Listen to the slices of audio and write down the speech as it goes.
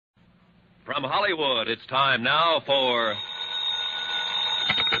From Hollywood, it's time now for...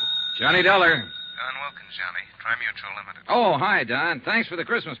 Johnny Dollar. Don Wilkins, Johnny. Tri-Mutual Limited. Oh, hi, Don. Thanks for the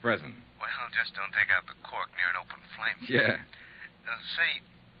Christmas present. Well, just don't take out the cork near an open flame. Yeah. Say,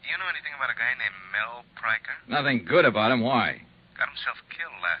 do you know anything about a guy named Mel Pryker? Nothing good about him. Why? Got himself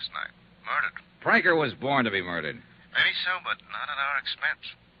killed last night. Murdered. Pryker was born to be murdered. Maybe so, but not at our expense.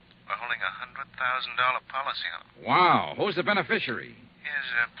 We're holding a $100,000 policy on him. Wow. Who's the beneficiary? His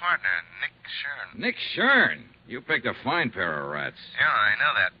partner, Nick Shurn. Nick Shurn. You picked a fine pair of rats. Yeah, I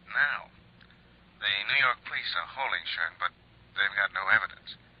know that now. The New York police are holding Shurn, but they've got no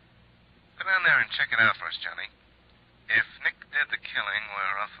evidence. Go down there and check it out for us, Johnny. If Nick did the killing,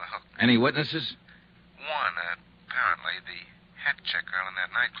 we're off the hook. Any witnesses? One, apparently, the hat check girl in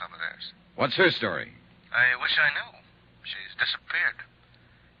that nightclub of theirs. What's her story? I wish I knew. She's disappeared.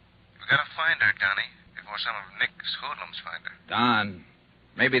 We've got to find her, Johnny, before some of Nick's hoodlums find her. Don,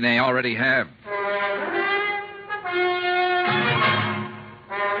 maybe they already have.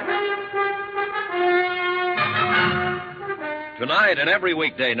 Tonight and every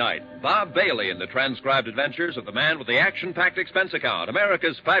weekday night, Bob Bailey in the transcribed adventures of the man with the action-packed expense account,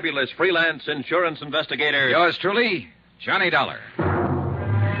 America's fabulous freelance insurance investigator. Yours truly, Johnny Dollar.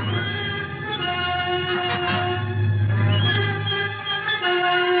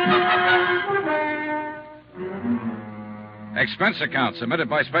 Expense account submitted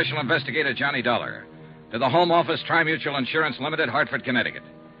by Special Investigator Johnny Dollar to the Home Office, Tri-Mutual Insurance Limited, Hartford, Connecticut.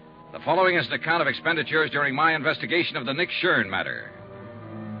 The following is an account of expenditures during my investigation of the Nick Shurn matter.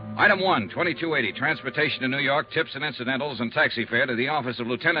 Item 1, 2280, transportation to New York, tips and incidentals, and taxi fare to the office of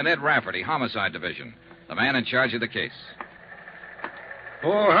Lieutenant Ed Rafferty, Homicide Division, the man in charge of the case.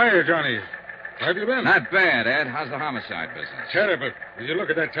 Oh, hiya, Johnny. How have you been? Not bad, Ed. How's the homicide business? Terrible. Did you look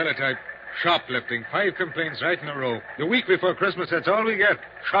at that teletype? Shoplifting. 5 complaints right in a row. The week before Christmas, that's all we get.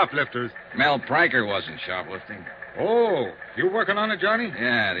 Shoplifters. Mel Pryker wasn't shoplifting. Oh, you working on it, Johnny?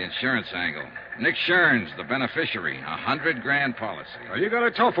 Yeah, the insurance angle. Nick Shurn's the beneficiary. $100,000 policy. Well, you got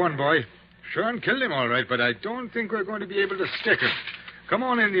a tough one, boy. Shurn killed him all right, but I don't think we're going to be able to stick him. Come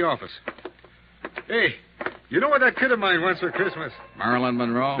on in the office. Hey, you know what that kid of mine wants for Christmas? Marilyn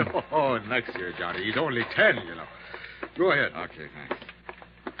Monroe? Oh, next year, Johnny. He's only 10, you know. Go ahead. Okay, thanks.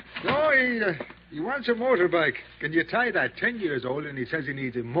 No, he wants a motorbike. Can you tie that? 10 years old, and he says he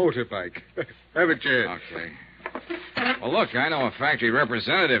needs a motorbike. Have a chair. Okay. Well, look, I know a factory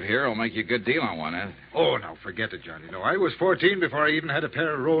representative here who'll make you a good deal on one, Ed. Oh, now, forget it, Johnny. No, I was 14 before I even had a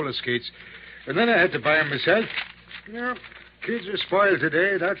pair of roller skates. And then I had to buy them myself. No, kids are spoiled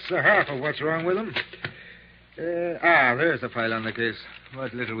today. That's the half of what's wrong with them. There's the file on the case.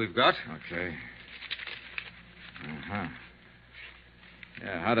 What little we've got. Okay. Uh-huh.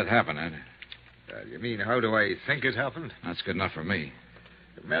 Yeah, how'd it happen, Ed? You mean, how do I think it happened? That's good enough for me.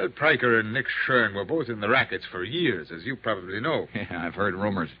 Mel Pryker and Nick Shurn were both in the rackets for years, as you probably know. Yeah, I've heard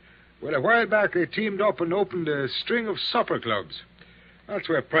rumors. Well, a while back, they teamed up and opened a string of supper clubs. That's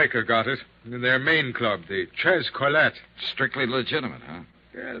where Pryker got it, in their main club, the Ches Colette. Strictly legitimate, huh?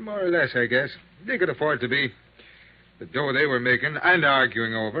 Well, more or less, I guess. They could afford to be. The dough they were making and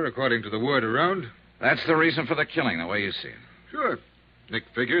arguing over, according to the word around. That's the reason for the killing, the way you see it. Sure. Nick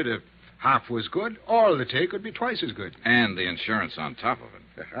figured if half was good, all the take would be twice as good. And the insurance on top of it.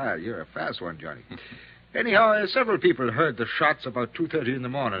 You're a fast one, Johnny. Anyhow, several people heard the shots about 2:30 in the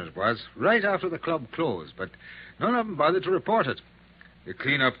morning, it was, right after the club closed, but none of them bothered to report it. The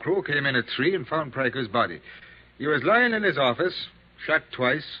clean-up crew came in at 3 and found Pryker's body. He was lying in his office, shot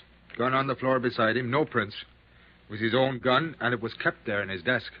twice, gun on the floor beside him, no prints. It was his own gun, and it was kept there in his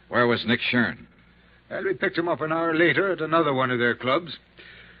desk. Where was Nick Shurn? Well, we picked him up an hour later at another one of their clubs.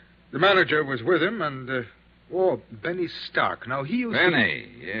 The manager was with him, and, Benny Stark. Now, he used Benny,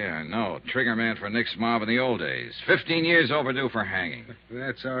 yeah, I know. Trigger man for Nick's mob in the old days. 15 years overdue for hanging.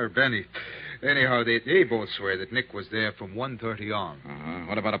 That's our Benny. Anyhow, they both swear that Nick was there from 1:30 on. Uh-huh.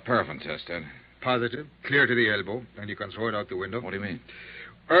 What about a paraffin test, Ed? Positive, clear to the elbow, and you can throw it out the window. What do you mean?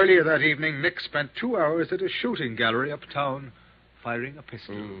 Earlier that evening, Nick spent 2 hours at a shooting gallery uptown firing a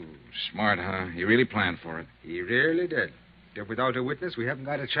pistol. Ooh, smart, huh? He really planned for it. He really did. If without a witness, we haven't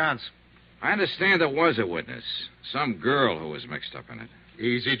got a chance. I understand there was a witness. Some girl who was mixed up in it.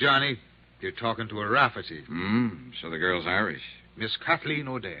 Easy, Johnny. You're talking to a Rafferty. So the girl's Irish. Miss Kathleen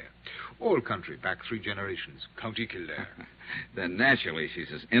O'Dare. Old country, back 3 generations. County Kildare. Then naturally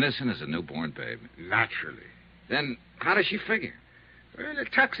she's as innocent as a newborn babe. Naturally. Then how does she figure? Well, a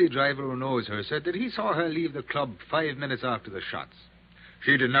taxi driver who knows her said that he saw her leave the club 5 minutes after the shots.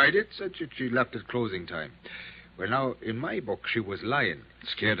 She denied it, said that she left at closing time. Well, now, in my book, she was lying.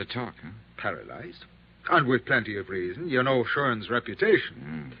 Scared to talk, huh? Paralyzed. And with plenty of reason. You know Shurn's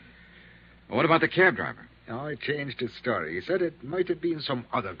reputation. Well, what about the cab driver? Oh, I changed his story. He said it might have been some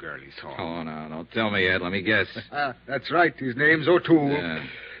other girl he saw. Oh, no, don't tell me yet. Let me guess. That's right. His name's O'Toole. Yeah.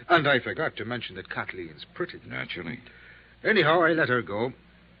 And I forgot to mention that Kathleen's pretty. Naturally. Anyhow, I let her go.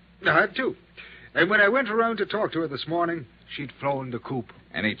 I had to. And when I went around to talk to her this morning, she'd flown the coop.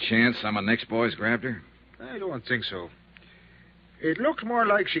 Any chance some of Nick's boys grabbed her? I don't think so. It looked more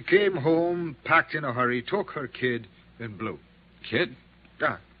like she came home, packed in a hurry, took her kid, and blew. Kid?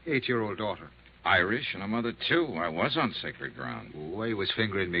 8-year-old daughter. Irish and a mother, too. I was on sacred ground. Oh, I was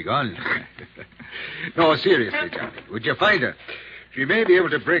fingering me gun. No, seriously, Johnny. Would you find her? She may be able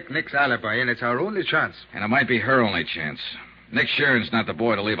to break Nick's alibi, and it's our only chance. And it might be her only chance. Nick Shurn's not the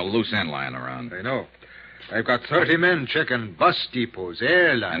boy to leave a loose end lying around. I know. I've got 30 men checking bus depots,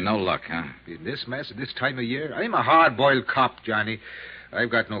 airlines. And no luck, huh? In this mess at this time of year, I'm a hard-boiled cop, Johnny.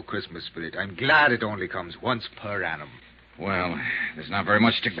 I've got no Christmas spirit. I'm glad it only comes once per annum. Well, there's not very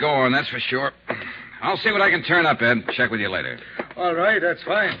much to go on, that's for sure. I'll see what I can turn up, Ed. Check with you later. All right, that's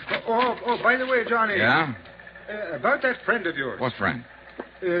fine. Oh, by the way, Johnny. Yeah? About that friend of yours. What friend?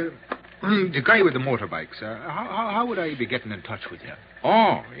 The guy with the motorbikes. How would I be getting in touch with you?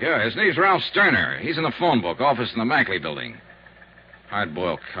 Oh, yeah, his name's Ralph Sterner. He's in the phone book, office in the Mackley building.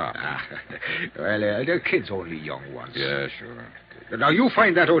 Hard-boiled cop. Well, they're kids, only young ones. Yeah, sure. Now, you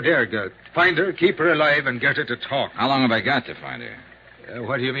find that O'Dare girl. Find her, keep her alive, and get her to talk. How long have I got to find her?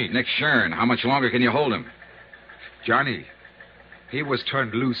 What do you mean? Nick Shurn. How much longer can you hold him? Johnny, he was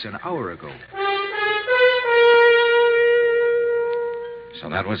turned loose an hour ago. So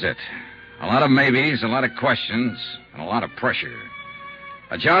that was it. A lot of maybes, a lot of questions, and a lot of pressure.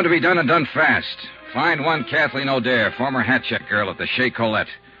 A job to be done and done fast. Find one Kathleen O'Dare, former hat check girl at the Chez Colette.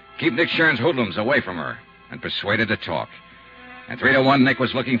 Keep Nick Shurn's hoodlums away from her, and persuade her to talk. At 3 to 1, Nick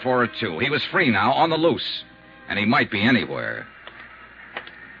was looking for her, too. He was free now, on the loose, and he might be anywhere.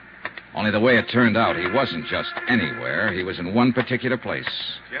 Only the way it turned out, he wasn't just anywhere. He was in one particular place.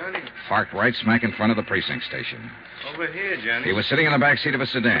 Johnny? Parked right smack in front of the precinct station. Over here, Johnny. He was sitting in the back seat of a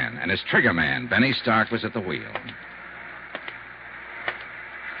sedan, and his trigger man, Benny Stark, was at the wheel.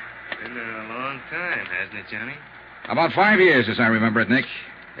 Been there a long time, hasn't it, Johnny? About 5 years, as I remember it, Nick.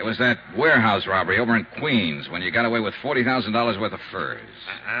 It was that warehouse robbery over in Queens when you got away with $40,000 worth of furs.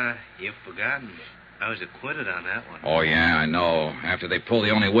 You've forgotten. I was acquitted on that one. Oh, yeah, I know. After they pulled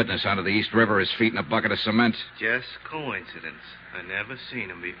the only witness out of the East River, his feet in a bucket of cement. Just coincidence. I never seen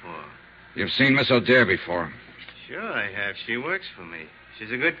him before. You've seen Miss O'Dare before. Sure I have. She works for me.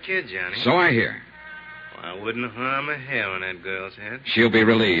 She's a good kid, Johnny. So I hear. Well, I wouldn't harm a hair on that girl's head. She'll be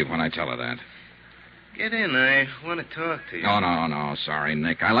relieved when I tell her that. Get in. I want to talk to you. No. Sorry,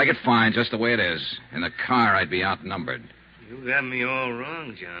 Nick. I like it fine just the way it is. In the car, I'd be outnumbered. You got me all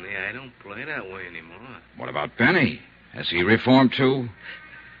wrong, Johnny. I don't play that way anymore. What about Benny? Has he reformed, too?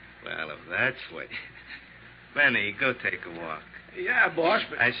 Well, if that's what... Benny, go take a walk. Yeah, boss,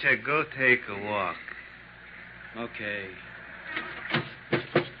 but... I said go take a walk. Okay.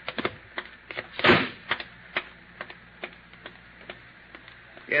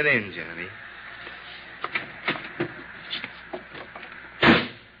 Get in, Johnny.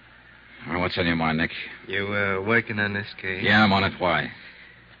 What's on your mind, Nick? You working on this case? Yeah, I'm on it. Why?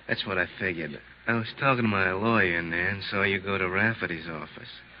 That's what I figured. I was talking to my lawyer in there and saw you go to Rafferty's office.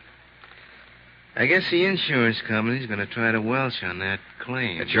 I guess the insurance company's going to try to welch on that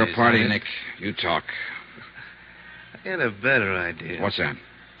claim. It's your party, it? Nick. You talk. I got a better idea. What's that?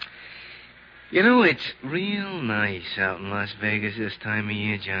 You know, it's real nice out in Las Vegas this time of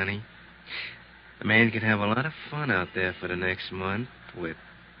year, Johnny. The man could have a lot of fun out there for the next month with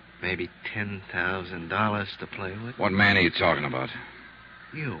maybe $10,000 to play with. What man are you talking about?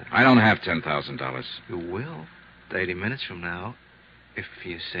 You. I don't have $10,000. You will. 30 minutes from now, if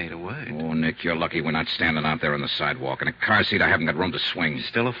you say the word. Oh, Nick, you're lucky we're not standing out there on the sidewalk. In a car seat, I haven't got room to swing. You're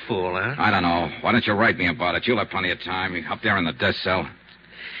still a fool, huh? I don't know. Why don't you write me about it? You'll have plenty of time. You're up there in the death cell.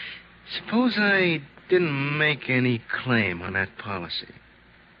 Suppose I didn't make any claim on that policy.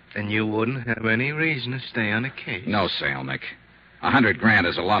 Then you wouldn't have any reason to stay on the case. No sale, Nick. $100,000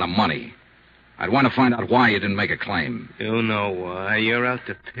 is a lot of money. I'd want to find out why you didn't make a claim. You know why. You're out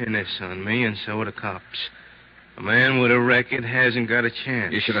to pin this on me, and so are the cops. A man with a record hasn't got a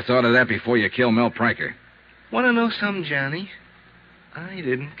chance. You should have thought of that before you killed Mel Pranker. Want to know something, Johnny? I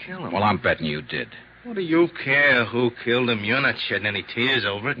didn't kill him. Well, I'm betting you did. What do you care who killed him? You're not shedding any tears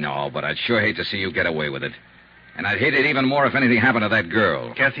over it. No, but I'd sure hate to see you get away with it. And I'd hate it even more if anything happened to that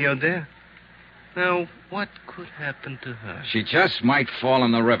girl. Kathy O'Dare? Now, what could happen to her? She just might fall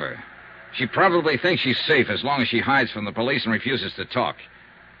in the river. She probably thinks she's safe as long as she hides from the police and refuses to talk.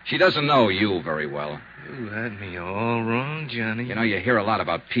 She doesn't know you very well. You had me all wrong, Johnny. You know, you hear a lot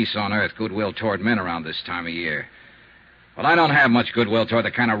about peace on earth, goodwill toward men around this time of year. Well, I don't have much goodwill toward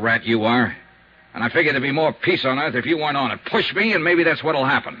the kind of rat you are. And I figured there'd be more peace on earth if you weren't on it. Push me, and maybe that's what'll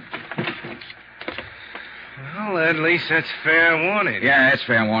happen. Well, at least that's fair warning. Yeah, it's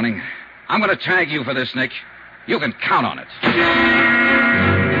fair warning. I'm going to tag you for this, Nick. You can count on it.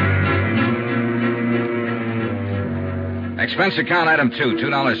 Expense account item 2,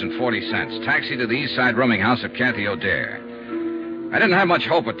 $2.40. Taxi to the East Side rooming house of Kathy O'Dare. I didn't have much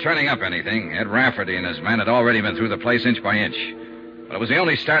hope of turning up anything. Ed Rafferty and his men had already been through the place inch by inch. But it was the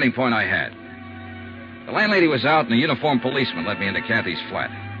only starting point I had. The landlady was out, and a uniformed policeman led me into Kathy's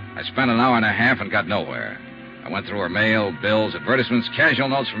flat. I spent an hour and a half and got nowhere. I went through her mail, bills, advertisements, casual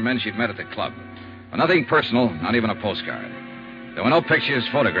notes from men she'd met at the club. But nothing personal, not even a postcard. There were no pictures,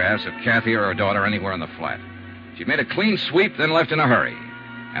 photographs of Kathy or her daughter anywhere in the flat. She'd made a clean sweep, then left in a hurry.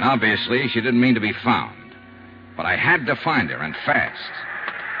 And obviously, she didn't mean to be found. But I had to find her, and fast.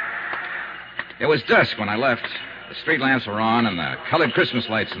 It was dusk when I left. The street lamps were on, and the colored Christmas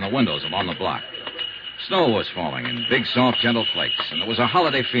lights in the windows along the block. Snow was falling in big, soft, gentle flakes, and there was a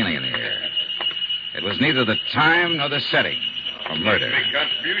holiday feeling in the air. It was neither the time nor the setting for murder. Big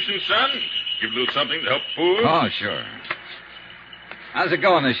contribution, son? Give a little something to help poor? Oh, sure. How's it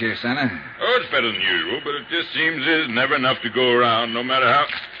going this year, Santa? Oh, it's better than usual, but it just seems there's never enough to go around, no matter how...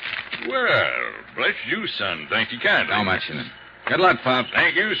 Well, bless you, son. Thank you kindly. Don't mention it. Good luck, Pop.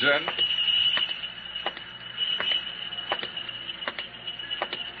 Thank you, son.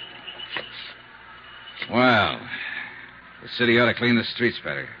 Well, the city ought to clean the streets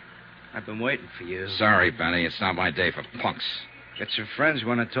better. I've been waiting for you. Sorry, Benny. It's not my day for punks. Got some friends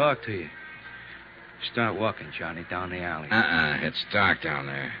want to talk to you. Start walking, Johnny, down the alley. It's dark down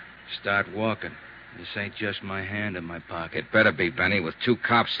there. Start walking. This ain't just my hand in my pocket. It better be, Benny, with 2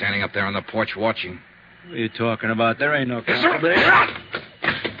 cops standing up there on the porch watching. What are you talking about? There ain't no cops there.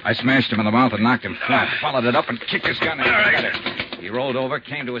 I smashed him in the mouth and knocked him flat. Followed it up and kicked his gun in his head. He rolled over,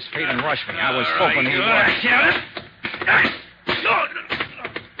 came to his feet, and rushed me. I was hoping he would.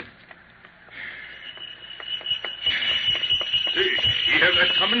 He had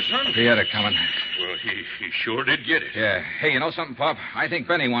that coming, son? He had it coming. Well, he sure did get it. Yeah. Hey, you know something, Pop? I think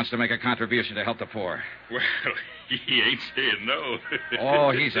Benny wants to make a contribution to help the poor. Well, he ain't saying no.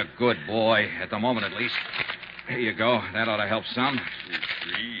 Oh, he's a good boy, at the moment at least. Here you go. That ought to help some. 2,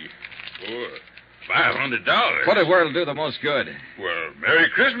 3, 4, $500. Put it where it'll do the most good. Well, Merry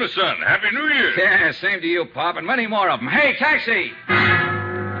Christmas, son. Happy New Year. Yeah, same to you, Pop, and many more of them. Hey, taxi!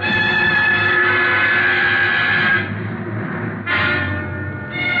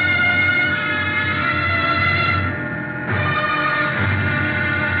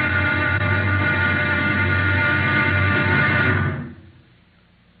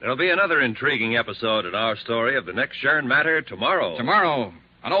 There'll be another intriguing episode in our story of the Nick Shurn matter tomorrow. Tomorrow,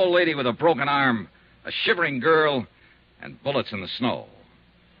 an old lady with a broken arm, a shivering girl, and bullets in the snow.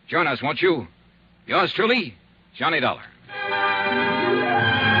 Join us, won't you? Yours truly, Johnny Dollar.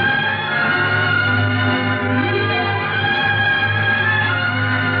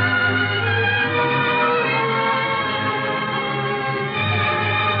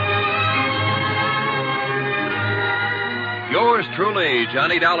 Yours truly,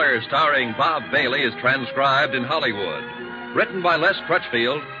 Johnny Dollar, starring Bob Bailey, is transcribed in Hollywood. Written by Les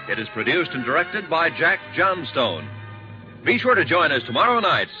Crutchfield, it is produced and directed by Jack Johnstone. Be sure to join us tomorrow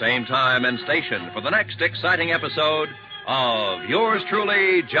night, same time and station, for the next exciting episode of Yours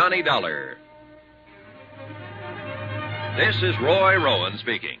truly, Johnny Dollar. This is Roy Rowan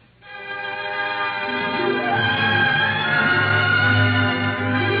speaking.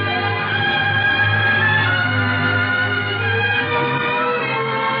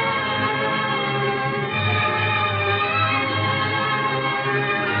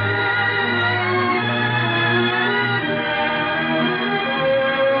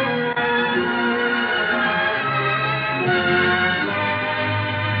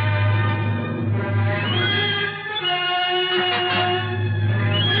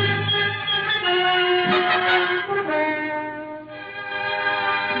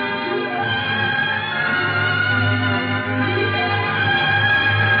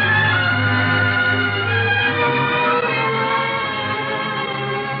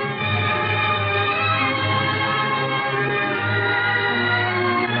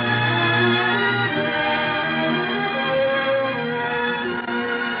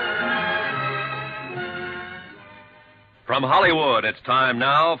 From Hollywood, it's time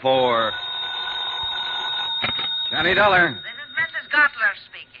now for... Johnny Dollar. This is Mrs. Gotler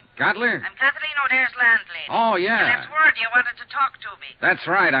speaking. Godler? I'm Kathleen O'Dare's landlady. Oh, You yeah. left word you wanted to talk to me. That's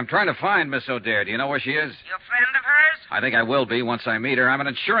right. I'm trying to find Miss O'Dare. Do you know where she is? You a friend of hers? I think I will be once I meet her. I'm an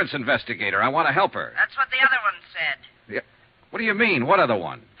insurance investigator. I want to help her. That's what the other one said. What do you mean? What other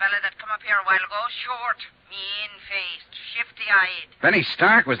one? Fella that come up here a while ago, short, mean-faced, shifty-eyed. Benny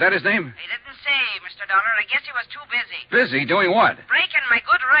Stark? Was that his name? He didn't say, Mr. Dollar. I guess he was too busy. Busy? Doing what? Breaking my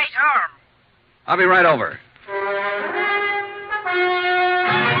good right arm. I'll be right over.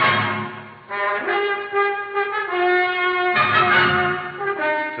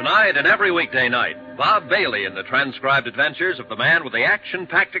 Tonight and every weekday night, Bob Bailey in the transcribed adventures of the man with the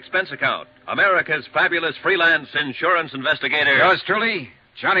action-packed expense account, America's fabulous freelance insurance investigator. Yours truly,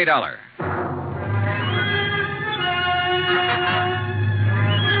 Johnny Dollar.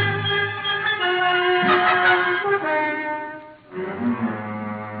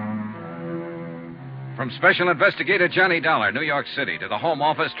 From Special Investigator Johnny Dollar, New York City, to the Home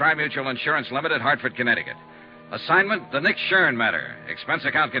Office, Tri-Mutual Insurance Limited, Hartford, Connecticut. Assignment, the Nick Shurn matter. Expense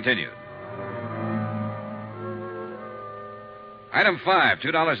account continued. Item 5,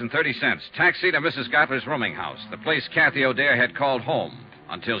 $2.30. Taxi to Mrs. Gottler's rooming house, the place Kathy O'Dare had called home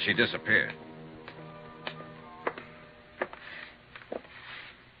until she disappeared.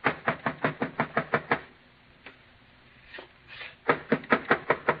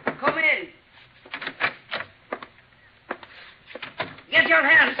 Come in. Get your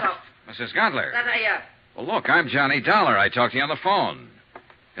hands up. Mrs. Gottler. That Well, look, I'm Johnny Dollar. I talked to you on the phone.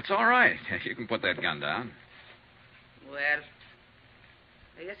 It's all right. You can put that gun down. Well,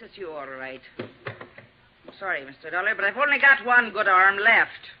 I guess it's you all right. I'm sorry, Mr. Dollar, but I've only got one good arm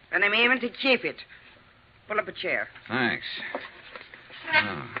left, and I'm aiming to keep it. Pull up a chair. Thanks.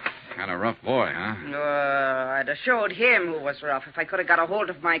 Oh, kind of rough boy, huh? I'd have showed him who was rough if I could have got a hold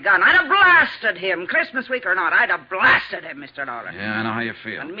of my gun. I'd have blasted him, Christmas week or not. I'd have blasted him, Mr. Dollar. Yeah, I know how you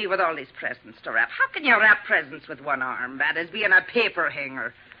feel. And me with all these presents to wrap. How can you wrap presents with one arm? Bad as being a paper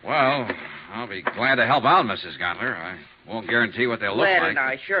hanger. Well, I'll be glad to help out, Mrs. Gottler. I won't guarantee what they'll look Well, like. now,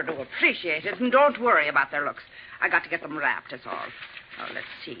 I sure do appreciate it, and don't worry about their looks. I got to get them wrapped, that's all. Now, let's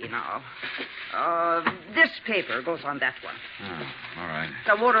see now. This paper goes on that one. Oh, all right.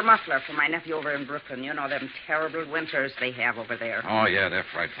 It's a water muffler for my nephew over in Brooklyn. You know them terrible winters they have over there. Oh, yeah, they're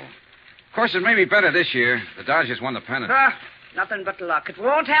frightful. Of course, it may be better this year. The Dodgers won the pennant. Nothing but luck. It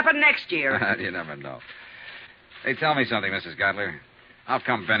won't happen next year. You never know. Hey, tell me something, Mrs. Gottler. How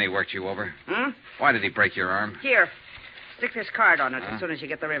come Benny worked you over? Why did he break your arm? Here. Stick this card on it as soon as you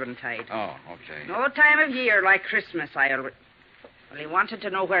get the ribbon tied. Oh, okay. No time of year like Christmas, Well, he wanted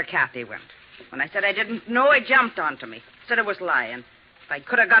to know where Kathy went. When I said I didn't know, he jumped onto me. Said I was lying. If I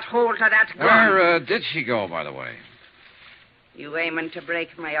could have got hold of that gun... Where did she go, by the way? You aiming to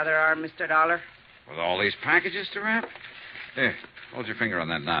break my other arm, Mr. Dollar? With all these packages to wrap? Here, hold your finger on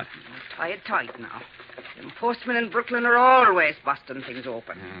that knot. Tie it tight now. Them postmen in Brooklyn are always busting things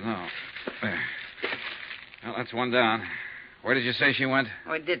open. I know. There. Well, that's one down. Where did you say she went?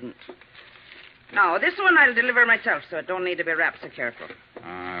 Oh, I didn't. No, this one I'll deliver myself, so it don't need to be wrapped so careful. All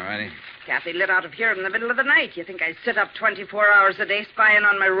righty. Kathy lit out of here in the middle of the night. You think I'd sit up 24 hours a day spying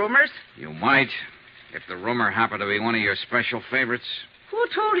on my roomers? You might, if the roomer happened to be one of your special favorites. Who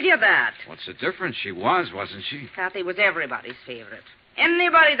told you that? What's the difference? She was, wasn't she? Kathy was everybody's favorite.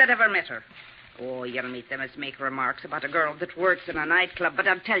 Anybody that ever met her. Oh, you'll meet them as make remarks about a girl that works in a nightclub. But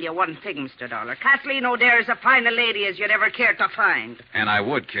I'll tell you one thing, Mr. Dollar. Kathleen O'Dare's as fine a lady as you'd ever care to find. And I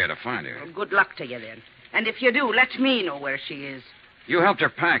would care to find her. Well, good luck to you, then. And if you do, let me know where she is. You helped her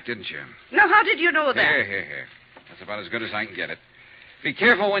pack, didn't you? Now, how did you know that? Here. That's about as good as I can get it. Be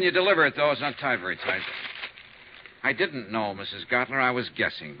careful when you deliver it, though. It's not tied very tight. I didn't know, Mrs. Gottler. I was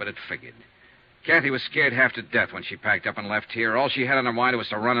guessing, but it figured. Kathy was scared half to death when she packed up and left here. All she had on her mind was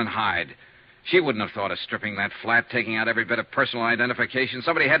to run and hide. She wouldn't have thought of stripping that flat, taking out every bit of personal identification.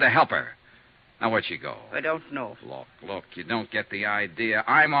 Somebody had to help her. Now, where'd she go? I don't know. Look, you don't get the idea.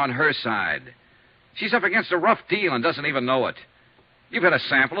 I'm on her side. She's up against a rough deal and doesn't even know it. You've had a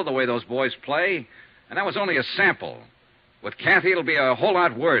sample of the way those boys play, and that was only a sample. With Kathy, it'll be a whole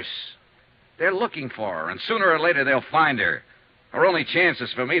lot worse. They're looking for her, and sooner or later they'll find her. Her only chance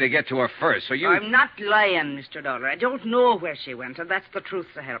is for me to get to her first, so you... I'm not lying, Mr. Dollar. I don't know where she went, and that's the truth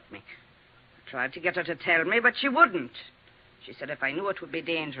to help me. I tried to get her to tell me, but she wouldn't. She said if I knew it would be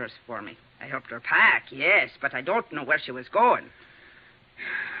dangerous for me. I helped her pack, yes, but I don't know where she was going.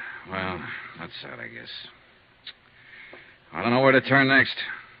 Well, that's sad, I guess. I don't know where to turn next.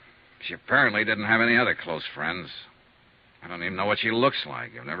 She apparently didn't have any other close friends. I don't even know what she looks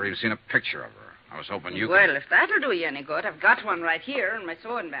like. I've never even seen a picture of her. I was hoping you Well, if that'll do you any good, I've got one right here in my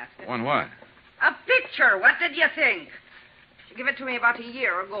sewing basket. One what? A picture. What did you think? She gave it to me about a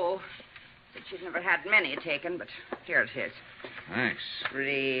year ago. Said she'd never had many taken, but here it is. Thanks.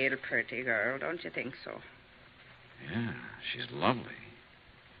 Real pretty girl, don't you think so? Yeah, she's lovely.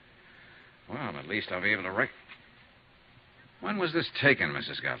 Well, at least I'll be able to When was this taken,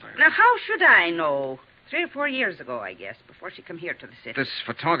 Mrs. Gutler? Now, how should I know? 3 or 4 years ago, I guess, before she come here to the city. This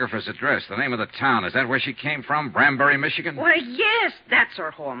photographer's address, the name of the town, is that where she came from? Branbury, Michigan? Why, yes, that's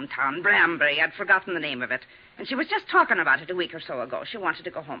her hometown, Branbury. I'd forgotten the name of it. And she was just talking about it a week or so ago. She wanted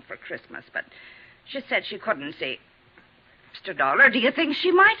to go home for Christmas, but she said she couldn't see. Mr. Dollar, do you think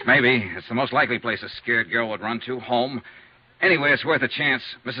she might have... Maybe. It's the most likely place a scared girl would run to, home. Anyway, it's worth a chance.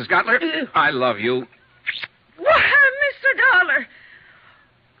 Mrs. Gutler, I love you. Why, Mr. Dollar...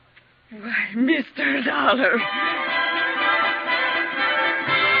 Why, Mr. Dollar.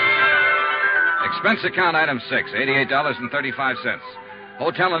 Expense account item 6, $88.35.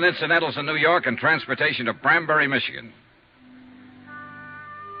 Hotel and incidentals in New York and transportation to Branbury, Michigan.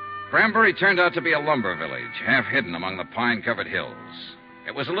 Branbury turned out to be a lumber village, half hidden among the pine-covered hills.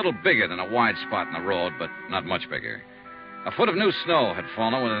 It was a little bigger than a wide spot in the road, but not much bigger. A foot of new snow had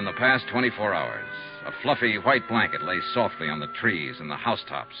fallen within the past 24 hours. A fluffy white blanket lay softly on the trees and the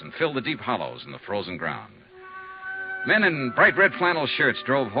housetops and filled the deep hollows in the frozen ground. Men in bright red flannel shirts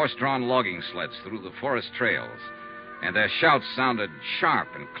drove horse-drawn logging sleds through the forest trails, and their shouts sounded sharp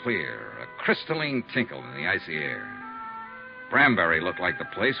and clear, a crystalline tinkle in the icy air. Branbury looked like the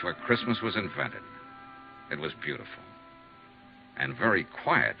place where Christmas was invented. It was beautiful. And very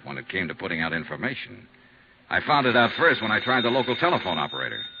quiet when it came to putting out information. I found it out first when I tried the local telephone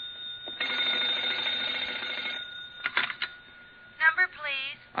operator. Number,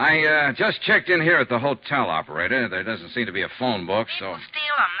 please. I just checked in here at the hotel, operator. There doesn't seem to be a phone book, People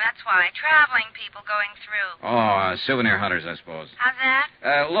steal them, that's why. Traveling people going through. Oh, souvenir hunters, I suppose. How's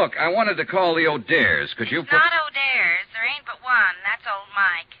that? Look, I wanted to call the O'Dares. Could you It's not O'Dares. There ain't but one. That's old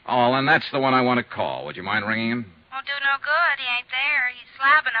Mike. Oh, and that's the one I want to call. Would you mind ringing him? Won't do no good. He ain't there. He's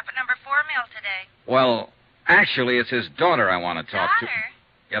slabbing up at number 4 mill today. Well, actually, it's his daughter I want to talk to. Daughter?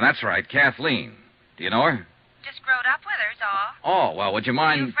 Yeah, that's right, Kathleen. Do you know her? Just growed up with her's all. Oh, well, would you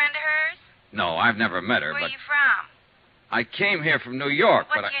mind... You a friend of hers? No, I've never met her, Where but... you from? I came here from New York,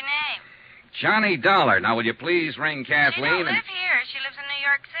 What's but your name? Johnny Dollar. Now, will you please ring Kathleen? She don't live here. She lives in New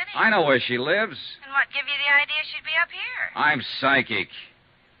York City. I know where she lives. And what give you the idea she'd be up here? I'm psychic.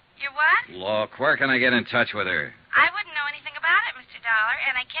 You're what? Look, where can I get in touch with her? I wouldn't know anything about it, Mr. Dollar,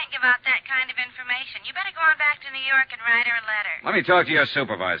 and I can't give out that kind of information. You better go on back to New York and write her a letter. Let me talk to your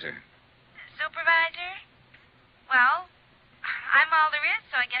supervisor. Supervisor? Well, I'm all there is,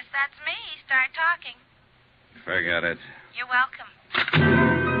 so I guess that's me. Start talking. Forget it. You're welcome.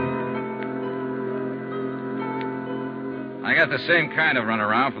 I got the same kind of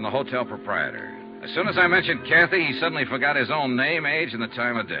runaround from the hotel proprietor. As soon as I mentioned Kathy, he suddenly forgot his own name, age, and the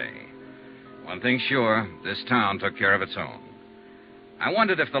time of day. One thing's sure, this town took care of its own. I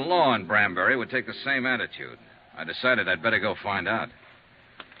wondered if the law in Branbury would take the same attitude. I decided I'd better go find out.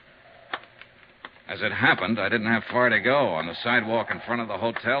 As it happened, I didn't have far to go. On the sidewalk in front of the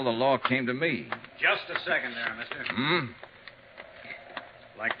hotel, the law came to me. Just a second there, mister. Hmm?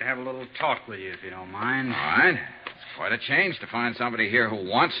 Like to have a little talk with you, if you don't mind. All right. It's quite a change to find somebody here who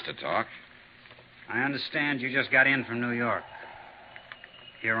wants to talk. I understand you just got in from New York.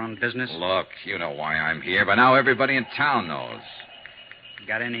 Here on business? Look, you know why I'm here, but now everybody in town knows.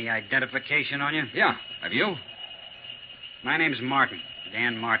 Got any identification on you? Yeah. Have you? My name's Martin,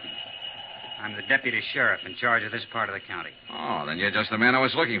 Dan Martin. I'm the deputy sheriff in charge of this part of the county. Oh, then you're just the man I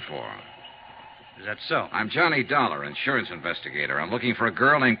was looking for. Is that so? I'm Johnny Dollar, insurance investigator. I'm looking for a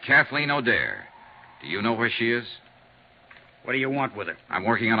girl named Kathleen O'Dare. Do you know where she is? What do you want with her? I'm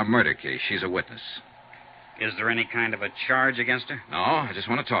working on a murder case. She's a witness. Is there any kind of a charge against her? No, I just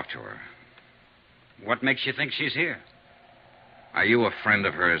want to talk to her. What makes you think she's here? Are you a friend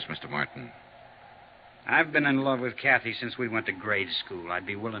of hers, Mr. Martin? I've been in love with Kathy since we went to grade school. I'd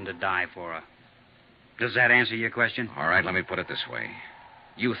be willing to die for her. Does that answer your question? All right, let me put it this way.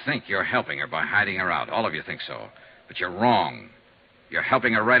 You think you're helping her by hiding her out. All of you think so. But you're wrong. You're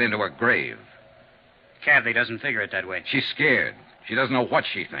helping her right into her grave. Kathy doesn't figure it that way. She's scared. She doesn't know what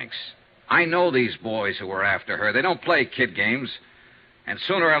she thinks. I know these boys who are after her. They don't play kid games. And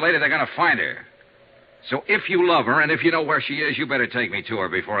sooner or later, they're going to find her. So if you love her and if you know where she is, you better take me to her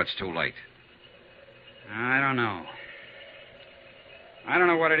before it's too late. I don't know. I don't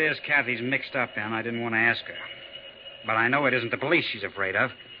know what it is Kathy's mixed up in. I didn't want to ask her. But I know it isn't the police she's afraid of.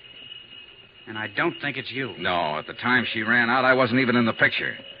 And I don't think it's you. No, at the time she ran out, I wasn't even in the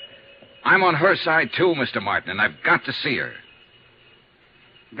picture. I'm on her side, too, Mr. Martin, and I've got to see her.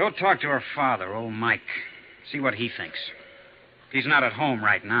 Go talk to her father, old Mike. See what he thinks. He's not at home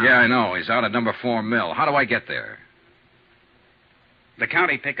right now. Yeah, I know. He's out at number 4 Mill. How do I get there? The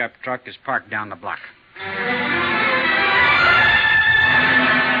county pickup truck is parked down the block.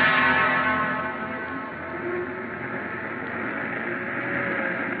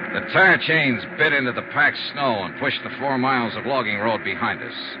 The tire chains bit into the packed snow and pushed the 4 miles of logging road behind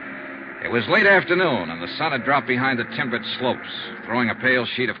us. It was late afternoon, and the sun had dropped behind the timbered slopes, throwing a pale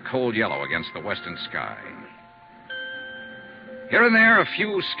sheet of cold yellow against the western sky. Here and there, a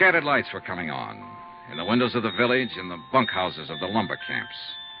few scattered lights were coming on, in the windows of the village and the bunkhouses of the lumber camps.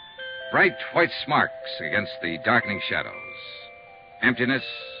 Bright white sparks against the darkening shadows. Emptiness,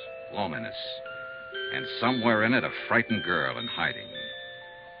 loneliness, and somewhere in it a frightened girl in hiding.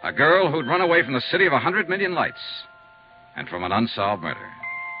 A girl who'd run away from the city of 100 million lights and from an unsolved murder.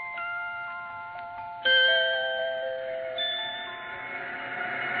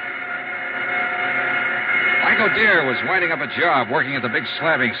 Mike O'Dear was winding up a job working at the big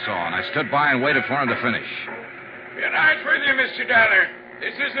slabbing saw, and I stood by and waited for him to finish. Be nice with you, Mr. Dollar.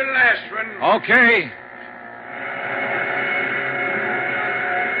 This is the last one. Okay.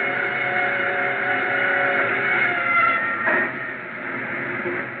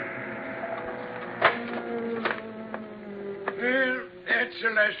 Well, that's the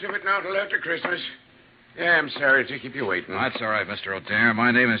last of it now till after Christmas. Yeah, I'm sorry to keep you waiting. That's all right, Mr. O'Dare.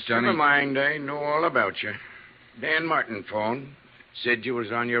 My name is Johnny. Never mind, I know all about you. Dan Martin phoned. Said you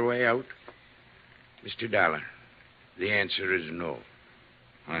was on your way out. Mr. Dollar, the answer is no.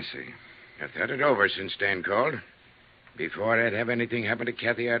 I see. I've thought it over since Dan called. Before I'd have anything happen to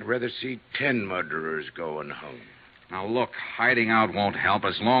Kathy, I'd rather see 10 murderers go unhung. Now, look, hiding out won't help.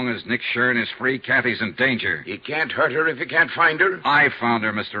 As long as Nick Shurn is free, Kathy's in danger. He can't hurt her if he can't find her. I found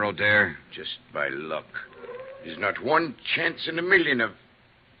her, Mr. O'Dare. Just by luck. There's not one chance in a million of...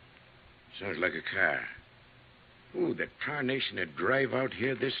 Sounds like a car. Ooh, that tarnation would drive out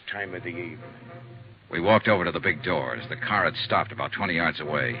here this time of the evening. We walked over to the big doors. The car had stopped about 20 yards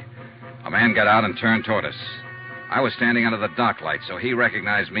away. A man got out and turned toward us. I was standing under the dock light, so he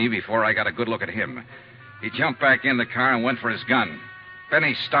recognized me before I got a good look at him. He jumped back in the car and went for his gun.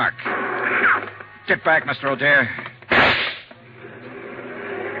 Benny Stark. Get back, Mr. O'Dare.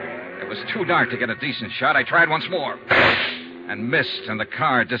 It was too dark to get a decent shot. I tried once more and missed, and the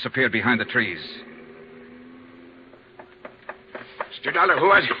car disappeared behind the trees. Mr. Dollar, who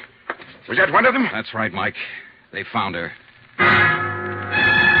was it? Was that one of them? That's right, Mike. They found her.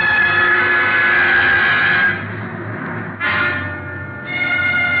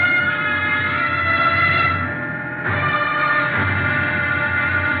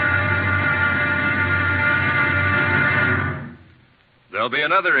 There'll be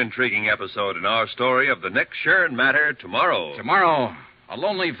another intriguing episode in our story of the Nick Shurn matter tomorrow. Tomorrow, a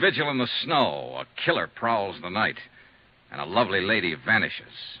lonely vigil in the snow. A killer prowls the night, and a lovely lady vanishes.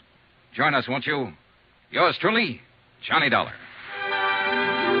 Join us, won't you? Yours truly, Johnny Dollar.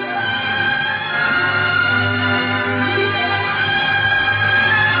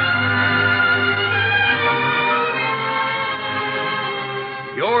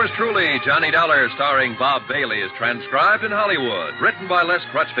 Yours truly, Johnny Dollar, starring Bob Bailey, is transcribed in Hollywood. Written by Les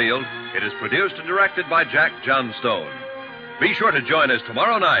Crutchfield, it is produced and directed by Jack Johnstone. Be sure to join us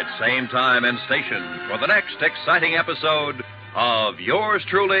tomorrow night, same time and station, for the next exciting episode of Yours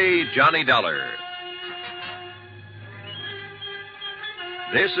truly, Johnny Dollar.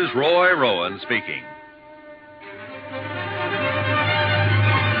 This is Roy Rowan speaking.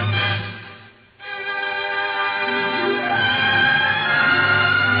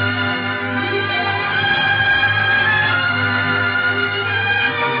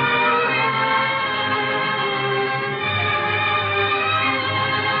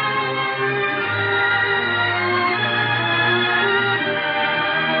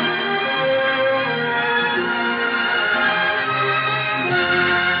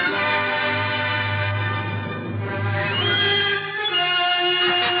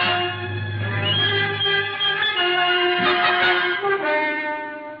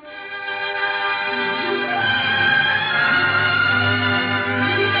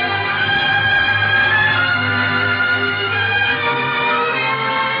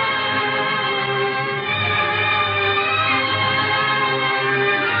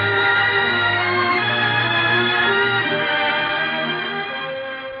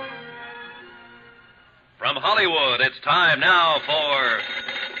 Hollywood, it's time now for...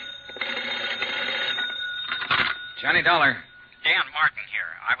 Johnny Dollar. Dan Martin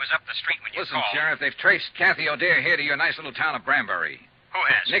here. I was up the street when you Listen, called. Sheriff, they've traced Kathy O'Dare here to your nice little town of Branbury. Who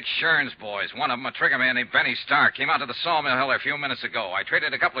has? Nick Shurn's boys. One of them, a trigger man named Benny Stark, came out to the sawmill hill a few minutes ago. I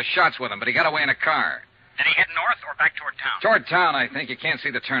traded a couple of shots with him, but he got away in a car. Did he head north or back toward town? Toward town, I think. You can't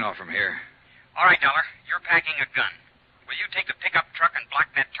see the turnoff from here. All right, Dollar. You're packing a gun. Will you take the pickup truck and block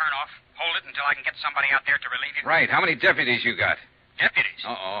that turnoff? Hold it until I can get somebody out there to relieve you? Right. How many deputies you got? Deputies?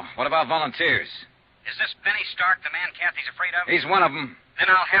 Uh-oh. What about volunteers? Is this Benny Stark the man Kathy's afraid of? He's one of them. Then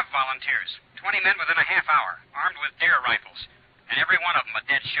I'll have volunteers. 20 men within a half hour, armed with deer rifles. And every one of them a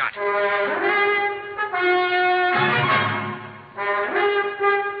dead shot.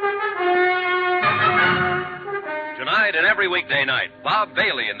 Tonight and every weekday night, Bob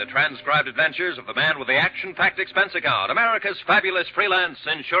Bailey in the transcribed adventures of the man with the action-packed expense account, America's fabulous freelance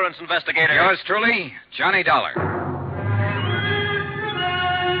insurance investigator. Yours truly, Johnny Dollar.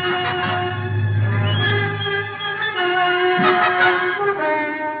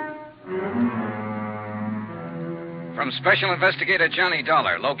 From Special Investigator Johnny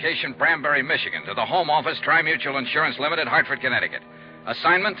Dollar, location Branbury, Michigan, to the Home Office, Tri-Mutual Insurance Limited, Hartford, Connecticut.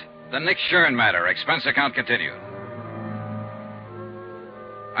 Assignment, the Nick Shurn matter. Expense account continued.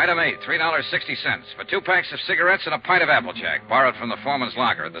 Item 8, $3.60 for 2 packs of cigarettes and a pint of Applejack, borrowed from the foreman's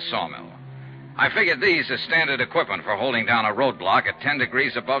locker at the sawmill. I figured these as standard equipment for holding down a roadblock at 10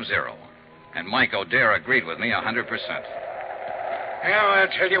 degrees above zero. And Mike O'Dare agreed with me 100%. Well, I'll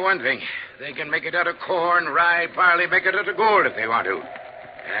tell you one thing. They can make it out of corn, rye, barley, make it out of gold if they want to.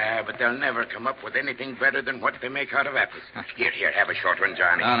 But they'll never come up with anything better than what they make out of apples. Here, have a short one,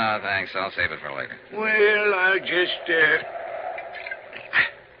 Johnny. No, thanks. I'll save it for later. Well, I'll just,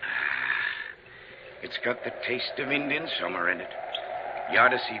 It's got the taste of Indian summer in it. You ought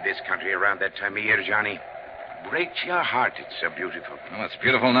to see this country around that time of year, Johnny. Breaks your heart, it's so beautiful. Well, it's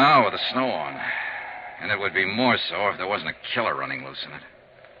beautiful now with the snow on. And it would be more so if there wasn't a killer running loose in it.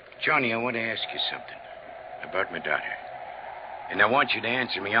 Johnny, I want to ask you something about my daughter. And I want you to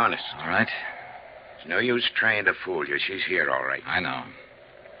answer me honest. All right. It's no use trying to fool you. She's here, all right. I know.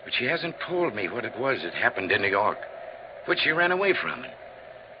 But she hasn't told me what it was that happened in New York. What she ran away from. And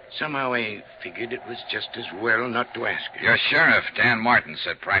somehow I figured it was just as well not to ask her. Your sheriff, Dan Martin,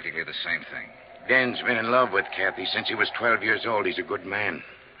 said practically the same thing. Dan's been in love with Kathy since he was 12 years old. He's a good man.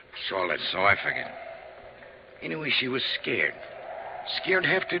 Solid. So I figured. Anyway, she was scared. Scared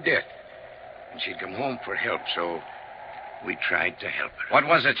half to death. And she'd come home for help, so we tried to help her. What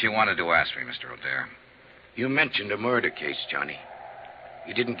was it you wanted to ask me, Mr. O'Dare? You mentioned a murder case, Johnny.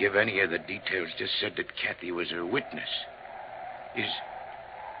 You didn't give any of the details, just said that Kathy was her witness. Is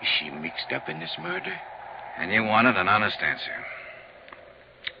she mixed up in this murder? And you wanted an honest answer.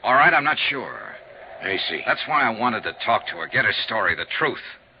 All right, I'm not sure. I see. That's why I wanted to talk to her, get her story, the truth.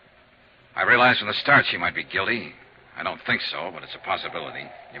 I realized from the start she might be guilty. I don't think so, but it's a possibility.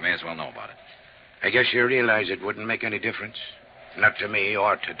 You may as well know about it. I guess you realize it wouldn't make any difference. Not to me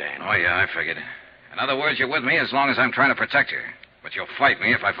or to Dan. Oh, yeah, I figured. In other words, you're with me as long as I'm trying to protect her. But you'll fight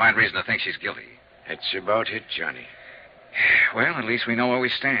me if I find reason to think she's guilty. That's about it, Johnny. Well, at least we know where we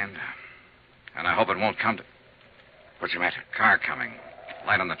stand. And I hope it won't come to... What's the matter? Car coming.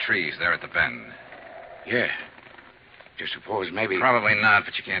 Light on the trees there at the bend. Yeah. Do you suppose maybe... Probably not,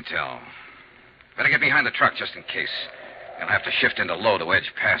 but you can't tell. Better get behind the truck just in case. You'll have to shift into low to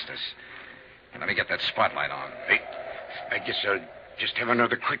edge past us. And let me get that spotlight on. I guess I'll just have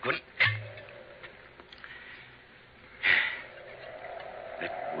another quick one.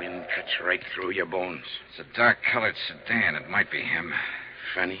 That wind cuts right through your bones. It's a dark-colored sedan. It might be him.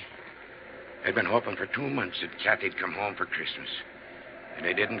 Funny. I'd been hoping for 2 months that Kathy'd come home for Christmas. And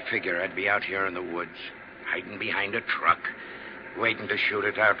I didn't figure I'd be out here in the woods, hiding behind a truck, waiting to shoot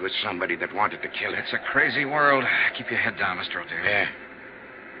it out with somebody that wanted to kill her. It's a crazy world. Keep your head down, Mr. O'Dare. Yeah.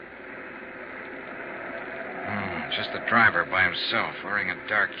 Just the driver by himself, wearing a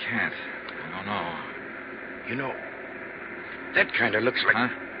dark hat. I don't know. You know, that kind of looks like... Huh?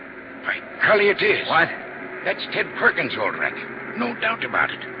 By golly, it is. What? That's Ted Perkins, all right. No doubt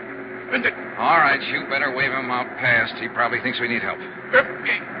about it. And All right, you better wave him out past. He probably thinks we need help.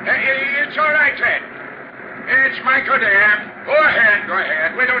 It's all right, Ted. It's Michael there. Go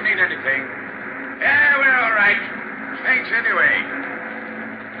ahead. We don't need anything. Yeah, we're all right. Thanks anyway.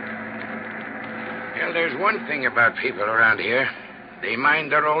 Well, there's one thing about people around here. They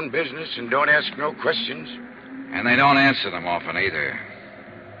mind their own business and don't ask no questions. And they don't answer them often either.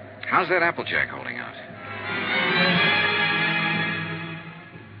 How's that Applejack holding out?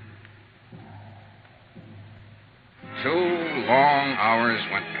 Two long hours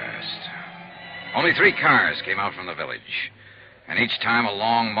went past. Only 3 cars came out from the village. And each time a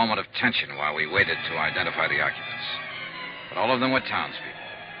long moment of tension while we waited to identify the occupants. But all of them were townspeople.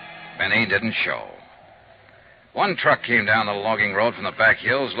 Benny didn't show. One truck came down the logging road from the back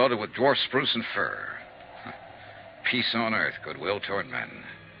hills loaded with dwarf spruce and fir. Peace on earth, goodwill toward men.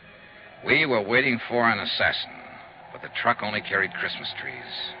 We were waiting for an assassin, but the truck only carried Christmas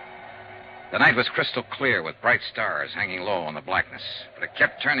trees. The night was crystal clear with bright stars hanging low in the blackness, but it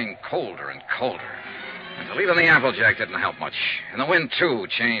kept turning colder and colder. And to leave on the Applejack didn't help much. And the wind, too,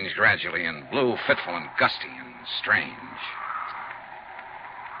 changed gradually and blew fitful and gusty and strange.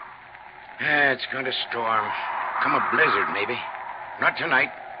 It's going to storm. Come a blizzard, maybe. Not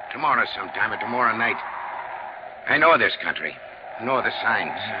tonight. Tomorrow sometime or tomorrow night. I know this country. Know the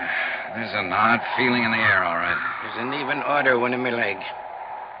signs. There's an odd feeling in the air, all right. There's an even odor in my leg.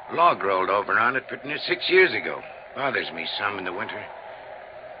 Log rolled over on it, but near 6 years ago. Bothers me some in the winter.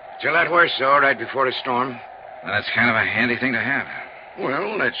 It's a lot worse, though, right before a storm. Well, that's kind of a handy thing to have.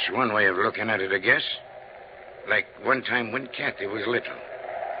 Well, that's one way of looking at it, I guess. Like one time when Kathy was little.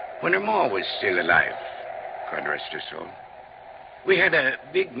 When her ma was still alive. God rest her soul. We had a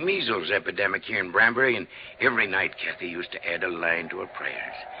big measles epidemic here in Branbury, and every night Kathy used to add a line to her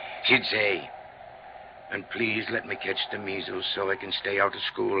prayers. She'd say, "And please let me catch the measles so I can stay out of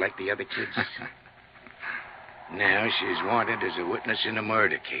school like the other kids." Now she's wanted as a witness in a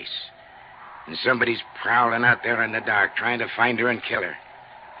murder case. And somebody's prowling out there in the dark trying to find her and kill her.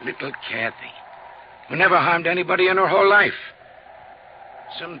 Little Kathy, who never harmed anybody in her whole life.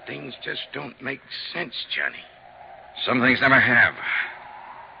 Some things just don't make sense, Johnny. Some things never have.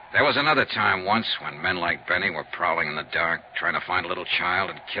 There was another time once when men like Benny were prowling in the dark, trying to find a little child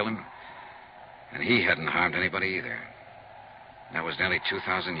and kill him. And he hadn't harmed anybody either. That was nearly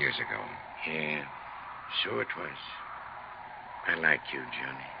 2,000 years ago. Yeah, so it was. I like you,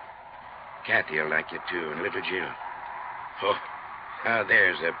 Johnny. Kathy will like you, too, and little Jill. Oh, now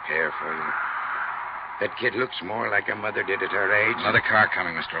there's a pair for you. That kid looks more like a mother did at her age. Another car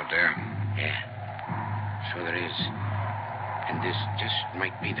coming, Mr. O'Dare. Yeah, so there is. And this just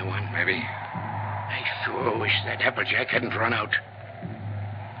might be the one. Maybe. I sure wish that Applejack hadn't run out.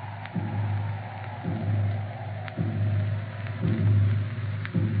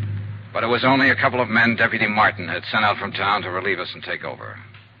 But it was only a couple of men Deputy Martin had sent out from town to relieve us and take over.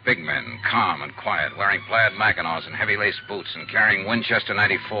 Big men, calm and quiet, wearing plaid mackinaws and heavy-laced boots and carrying Winchester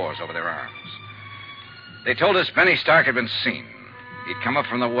 94s over their arms. They told us Benny Stark had been seen. He'd come up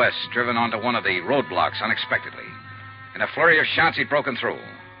from the west, driven onto one of the roadblocks unexpectedly. In a flurry of shots, he'd broken through.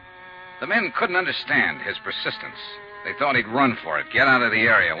 The men couldn't understand his persistence. They thought he'd run for it, get out of the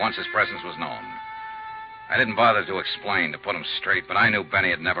area once his presence was known. I didn't bother to explain, to put him straight, but I knew Benny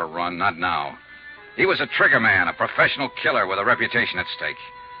had never run, not now. He was a trigger man, a professional killer with a reputation at stake.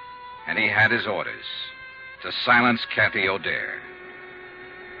 And he had his orders to silence Kathy O'Dare.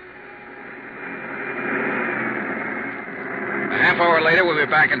 A half hour later, we were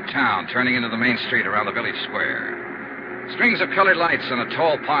back in town, turning into the main street around the village square. Strings of colored lights on a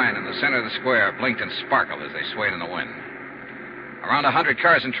tall pine in the center of the square blinked and sparkled as they swayed in the wind. Around 100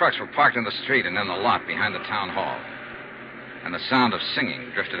 cars and trucks were parked in the street and in the lot behind the town hall. And the sound of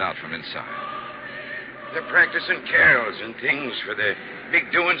singing drifted out from inside. They're practicing carols and things for the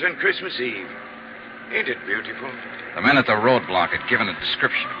big doings on Christmas Eve. Ain't it beautiful? The men at the roadblock had given a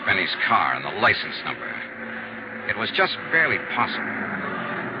description of Benny's car and the license number. It was just barely possible.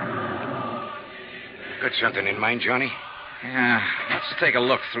 Got something in mind, Johnny? Yeah, let's take a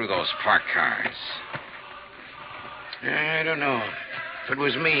look through those parked cars. I don't know. If it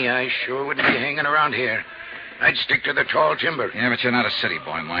was me, I sure wouldn't be hanging around here. I'd stick to the tall timber. Yeah, but you're not a city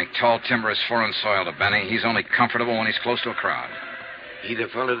boy, Mike. Tall timber is foreign soil to Benny. He's only comfortable when he's close to a crowd. He the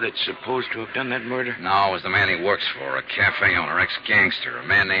fellow that's supposed to have done that murder? No, it was the man he works for, a cafe owner, ex-gangster, a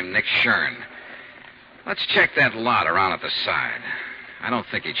man named Nick Shurn. Let's check that lot around at the side. I don't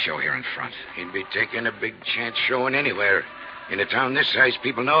think he'd show here in front. He'd be taking a big chance showing anywhere. In a town this size,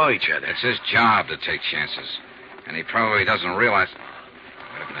 people know each other. It's his job to take chances. And he probably doesn't realize...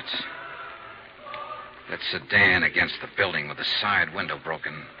 Wait a minute. That sedan against the building with the side window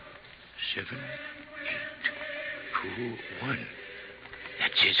broken. 7, 8, 2, 1.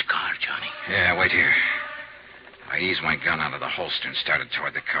 That's his car, Johnny. Yeah, wait here. I eased my gun out of the holster and started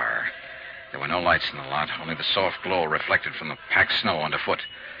toward the car. There were no lights in the lot, only the soft glow reflected from the packed snow underfoot.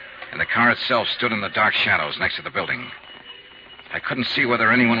 And the car itself stood in the dark shadows next to the building. I couldn't see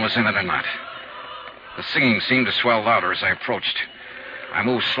whether anyone was in it or not. The singing seemed to swell louder as I approached. I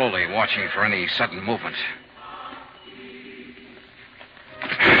moved slowly, watching for any sudden movement.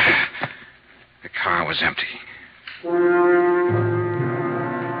 The car was empty.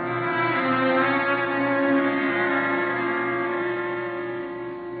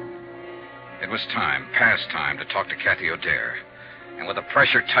 It was time, past time, to talk to Kathy O'Dare. And with the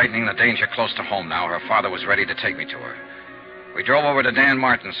pressure tightening, the danger close to home now, her father was ready to take me to her. We drove over to Dan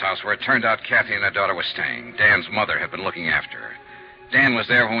Martin's house, where it turned out Kathy and her daughter were staying. Dan's mother had been looking after her. Dan was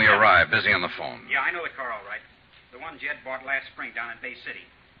there when we arrived, busy on the phone. Yeah, I know the car all right. The one Jed bought last spring down in Bay City.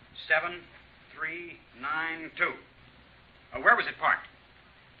 7392. Where was it parked?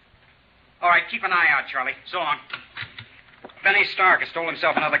 All right, keep an eye out, Charlie. So long. Benny Stark has stole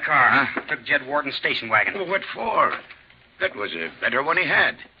himself another car. Huh? Took Jed Wharton's station wagon. Well, what for? That was a better one he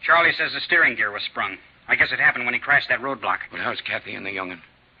had. Charlie says the steering gear was sprung. I guess it happened when he crashed that roadblock. Well, how's Kathy and the young'un?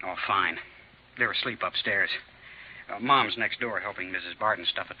 Oh, fine. They're asleep upstairs. Mom's next door helping Mrs. Barton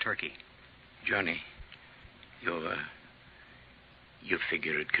stuff a turkey. Johnny, you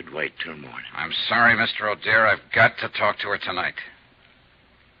figure it could wait till morning. I'm sorry, Mr. O'Dare. I've got to talk to her tonight.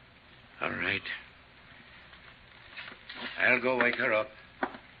 All right. I'll go wake her up.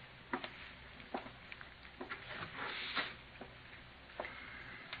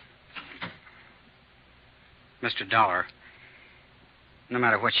 Mr. Dollar, no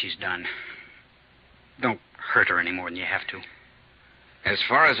matter what she's done, don't hurt her any more than you have to. As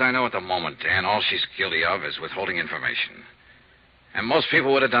far as I know at the moment, Dan, all she's guilty of is withholding information. And most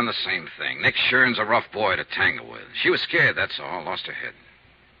people would have done the same thing. Nick Shurn's a rough boy to tangle with. She was scared, that's all. Lost her head.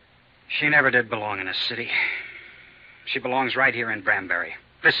 She never did belong in a city. She belongs right here in Branbury.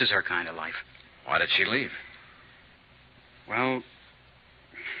 This is her kind of life. Why did she leave? Well,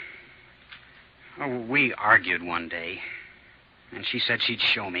 we argued one day, and she said she'd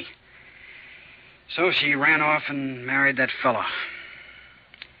show me. So she ran off and married that fellow.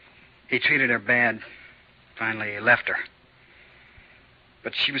 He treated her bad. Finally left her.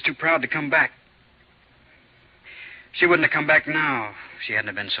 But she was too proud to come back. She wouldn't have come back now if she hadn't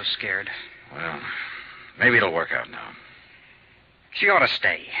have been so scared. Well, maybe it'll work out now. She ought to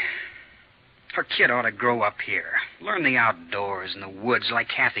stay. Her kid ought to grow up here. Learn the outdoors and the woods like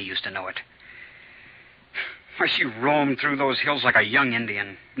Kathy used to know it. Why, she roamed through those hills like a young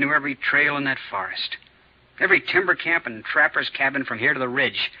Indian. Knew every trail in that forest. Every timber camp and trapper's cabin from here to the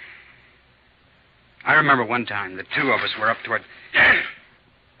ridge. I remember one time the two of us were up toward...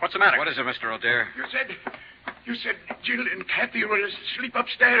 What's the matter? What is it, Mr. O'Dare? You said Jill and Kathy were asleep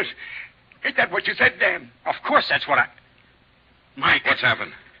upstairs. Ain't that what you said, Dan? Of course, that's what I... Mike. What's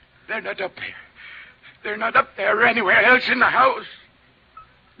happened? They're not up there. They're not up there or anywhere else in the house.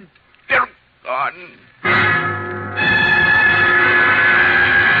 They're gone.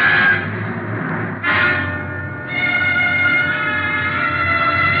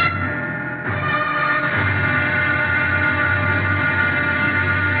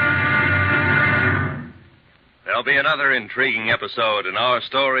 There'll be another intriguing episode in our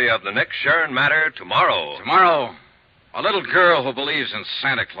story of the Nick Shurn matter tomorrow. Tomorrow, a little girl who believes in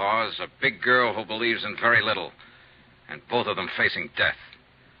Santa Claus, a big girl who believes in very little, and both of them facing death.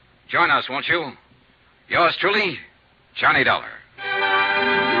 Join us, won't you? Yours truly, Johnny Dollar.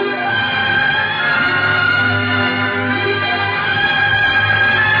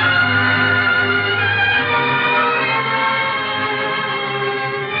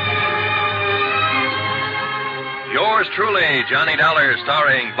 Yours truly, Johnny Dollar,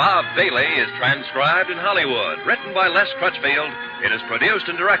 starring Bob Bailey, is transcribed in Hollywood. Written by Les Crutchfield, it is produced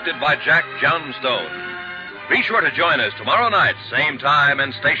and directed by Jack Johnstone. Be sure to join us tomorrow night, same time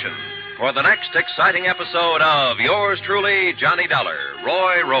and station, for the next exciting episode of Yours truly, Johnny Dollar.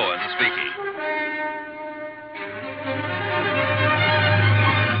 Roy Rowan speaking.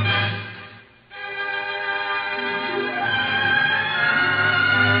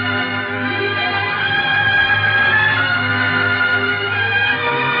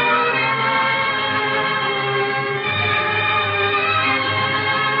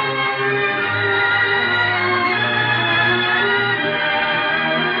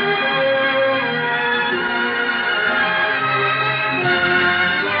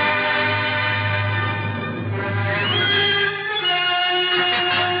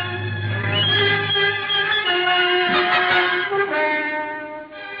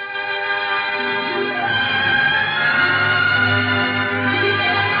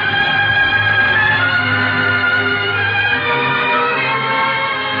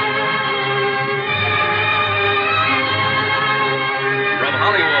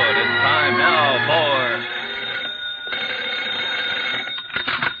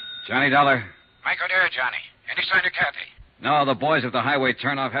 Johnny Dollar? Mike O'Dare, Johnny. Any sign of Kathy? No, the boys at the highway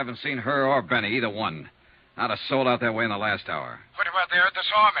turnoff haven't seen her or Benny, either one. Not a soul out that way in the last hour. What about there at the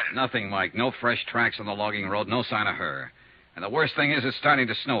sawmill? Nothing, Mike. No fresh tracks on the logging road, no sign of her. And the worst thing is it's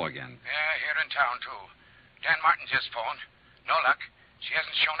starting to snow again. Yeah, here in town, too. Dan Martin just phoned. No luck. She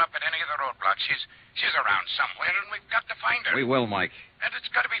hasn't shown up at any of the roadblocks. She's around somewhere, and we've got to find her. We will, Mike. And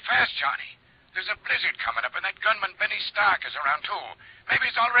it's got to be fast, Johnny. There's a blizzard coming up, and that gunman Benny Stark is around, too. Maybe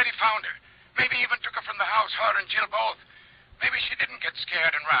he's already found her. Maybe even took her from the house, her and Jill both. Maybe she didn't get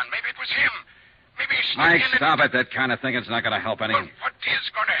scared and run. Maybe it was him. Maybe he snuck Mike, in and... stop it. That kind of thinking's not going to help any. Well, what is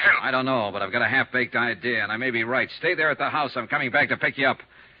going to help? I don't know, but I've got a half-baked idea, and I may be right. Stay there at the house. I'm coming back to pick you up.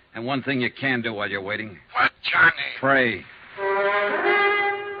 And one thing you can do while you're waiting. What, Johnny? Pray.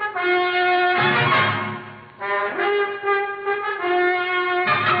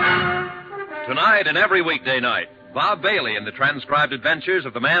 Tonight and every weekday night, Bob Bailey in the transcribed adventures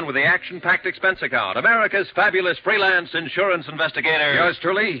of the man with the action-packed expense account, America's fabulous freelance insurance investigator. Yours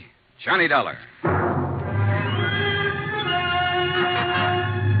truly, Johnny Dollar.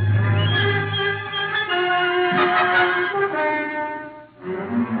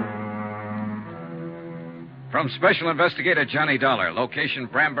 From Special Investigator Johnny Dollar, location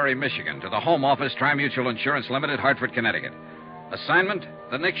Branbury, Michigan, to the Home Office, Tri-Mutual Insurance Limited, Hartford, Connecticut. Assignment,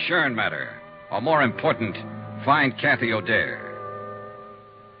 the Nick Shurn matter. Or more important, find Kathy O'Dare.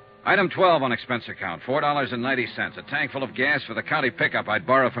 Item 12 on expense account, $4.90. A tank full of gas for the county pickup I'd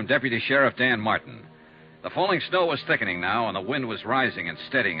borrowed from Deputy Sheriff Dan Martin. The falling snow was thickening now, and the wind was rising and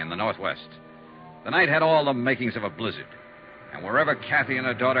steadying in the northwest. The night had all the makings of a blizzard. And wherever Kathy and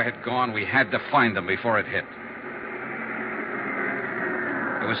her daughter had gone, we had to find them before it hit.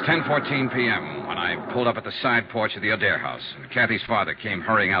 It was 10:14 p.m. when I pulled up at the side porch of the O'Dare house, and Kathy's father came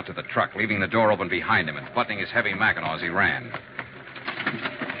hurrying out to the truck, leaving the door open behind him and buttoning his heavy mackinaw as he ran.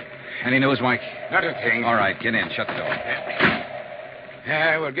 Any news, Mike? Not a thing. All right, get in. Shut the door.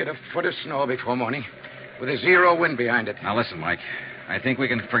 Yeah, we'll get a foot of snow before morning, with a zero wind behind it. Now, listen, Mike. I think we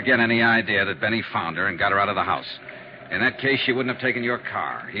can forget any idea that Benny found her and got her out of the house. In that case, she wouldn't have taken your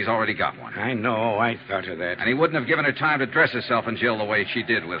car. He's already got one. I know. I thought of that. And he wouldn't have given her time to dress herself and Jill the way she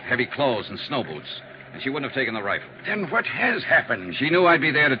did, with heavy clothes and snow boots. And she wouldn't have taken the rifle. Then what has happened? She knew I'd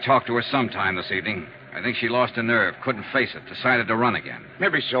be there to talk to her sometime this evening. I think she lost her nerve, couldn't face it, decided to run again.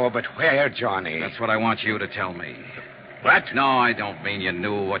 Maybe so, but where, Johnny? That's what I want you to tell me. What? No, I don't mean you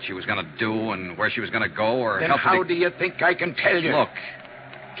knew what she was going to do and where she was going to go or Then help her how do you think I can tell you? Look,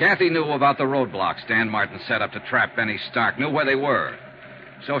 Kathy knew about the roadblocks Dan Martin set up to trap Benny Stark, knew where they were.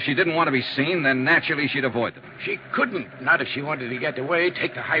 So if she didn't want to be seen, then naturally she'd avoid them. She couldn't. Not if she wanted to get away,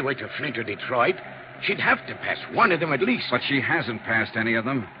 take the highway to Flint or Detroit. She'd have to pass one of them at least. But she hasn't passed any of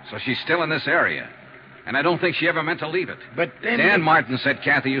them, so she's still in this area. And I don't think she ever meant to leave it. But then... Dan Martin said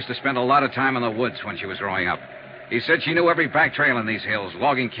Kathy used to spend a lot of time in the woods when she was growing up. He said she knew every back trail in these hills,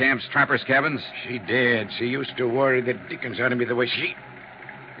 logging camps, trappers' cabins. She did. She used to worry the dickens out of me the way she...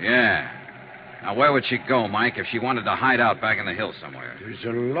 Yeah. Now, where would she go, Mike, if she wanted to hide out back in the hills somewhere? There's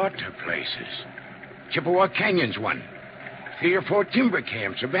a lot of places. Chippewa Canyon's one. 3 or 4 timber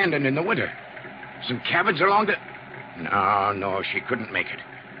camps abandoned in the winter. Some cabins along the... No, she couldn't make it.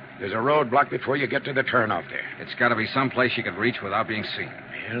 There's a roadblock before you get to the turnoff there. It's got to be someplace she could reach without being seen.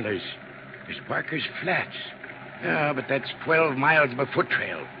 Well, there's Barker's Flats. But that's 12 miles of a foot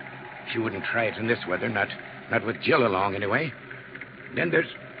trail. She wouldn't try it in this weather, not with Jill along, anyway. Then there's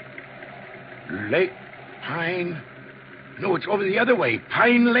Lake Pine. No, it's over the other way.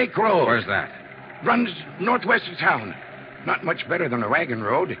 Pine Lake Road. Where's that? Runs northwest of town. Not much better than a wagon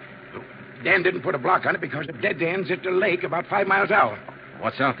road. Dan didn't put a block on it because it dead ends at the lake about 5 miles out.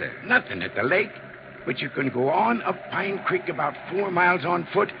 What's out there? Nothing at the lake. But you can go on up Pine Creek about 4 miles on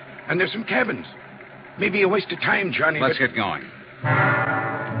foot, and there's some cabins. Maybe a waste of time, Johnny. Let's get going.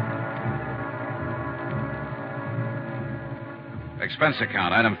 Expense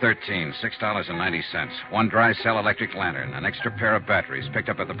account, item 13, $6.90. 1 dry cell electric lantern, an extra pair of batteries picked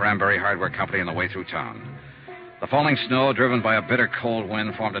up at the Branbury Hardware Company on the way through town. The falling snow, driven by a bitter cold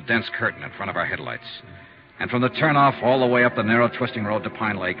wind, formed a dense curtain in front of our headlights. And from the turnoff all the way up the narrow twisting road to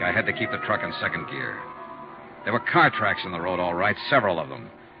Pine Lake, I had to keep the truck in second gear. There were car tracks in the road, all right, several of them.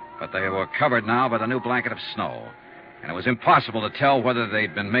 But they were covered now by the new blanket of snow. And it was impossible to tell whether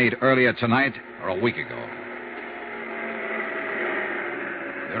they'd been made earlier tonight or a week ago.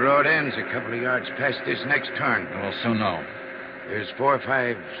 The road ends a couple of yards past this next turn. We'll soon know. There's 4 or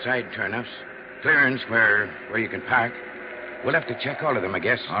 5 side turnoffs. Clearance where you can park. We'll have to check all of them, I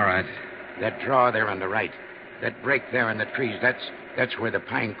guess. All right. That draw there on the right. That break there in the trees, that's where the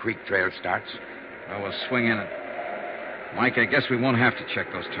Pine Creek Trail starts. Well, we'll swing in it. Mike, I guess we won't have to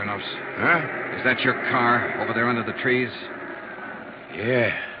check those turnoffs. Huh? Is that your car over there under the trees?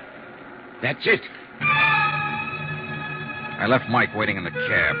 Yeah. That's it. I left Mike waiting in the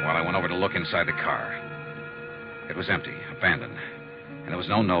cab while I went over to look inside the car. It was empty, abandoned. And there was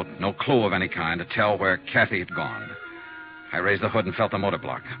no note, no clue of any kind to tell where Kathy had gone. I raised the hood and felt the motor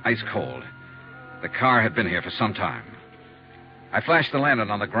block, ice cold. The car had been here for some time. I flashed the lantern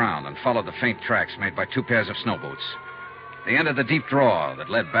on the ground and followed the faint tracks made by 2 pairs of snow boots. They entered the deep draw that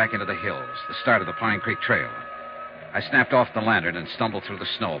led back into the hills, the start of the Pine Creek Trail. I snapped off the lantern and stumbled through the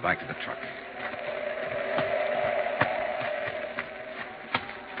snow back to the truck.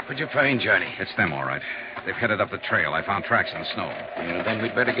 What'd you find, Johnny? It's them, all right. They've headed up the trail. I found tracks in the snow. Well, then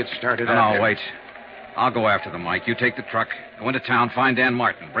we'd better get started No, wait. I'll go after them, Mike. You take the truck, go into town, find Dan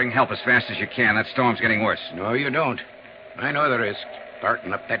Martin. Bring help as fast as you can. That storm's getting worse. No, you don't. I know the risk.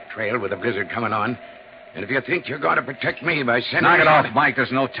 Starting up that trail with a blizzard coming on. And if you think you're going to protect me by sending... Knock it off, Mike.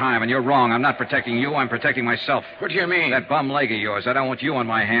 There's no time, and you're wrong. I'm not protecting you. I'm protecting myself. What do you mean? That bum leg of yours. I don't want you on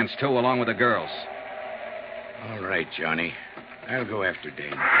my hands, too, along with the girls. All right, Johnny. I'll go after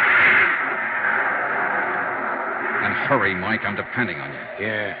Dane. And hurry, Mike. I'm depending on you.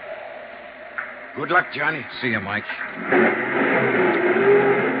 Yeah. Good luck, Johnny. See you, Mike.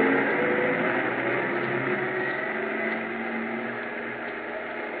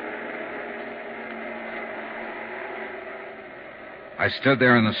 I stood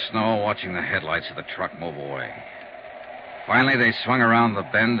there in the snow watching the headlights of the truck move away. Finally, they swung around the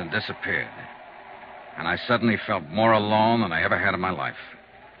bend and disappeared. And I suddenly felt more alone than I ever had in my life.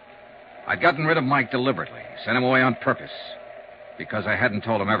 I'd gotten rid of Mike deliberately, sent him away on purpose, because I hadn't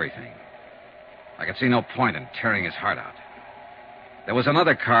told him everything. I could see no point in tearing his heart out. There was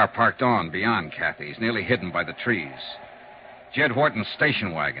another car parked on beyond Kathy's, nearly hidden by the trees. Jed Wharton's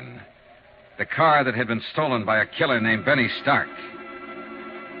station wagon. The car that had been stolen by a killer named Benny Stark.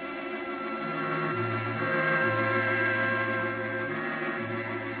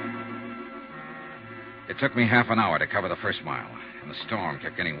 It took me half an hour to cover the first mile, and the storm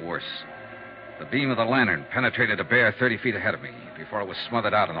kept getting worse. The beam of the lantern penetrated a bare 30 feet ahead of me before it was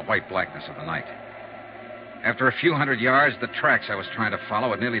smothered out in the white blackness of the night. After a few hundred yards, the tracks I was trying to follow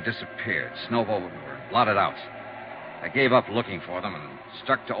had nearly disappeared, snowed over and blotted out. I gave up looking for them and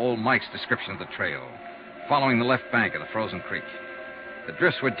stuck to old Mike's description of the trail, following the left bank of the frozen creek. The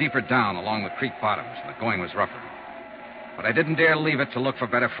drifts were deeper down along the creek bottoms, and the going was rougher. But I didn't dare leave it to look for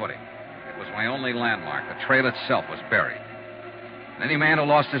better footing. It was my only landmark. The trail itself was buried. And any man who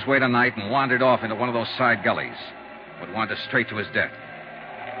lost his way tonight and wandered off into one of those side gullies would wander straight to his death.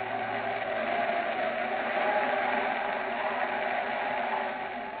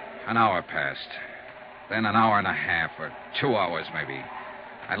 An hour passed. Then an hour and a half, or 2 hours maybe.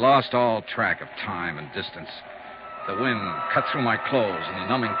 I lost all track of time and distance. The wind cut through my clothes, and the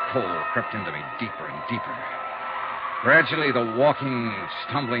numbing cold crept into me deeper and deeper. Gradually, the walking,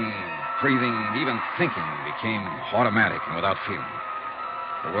 stumbling, breathing, even thinking became automatic and without feeling.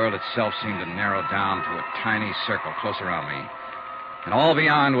 The world itself seemed to narrow down to a tiny circle close around me. And all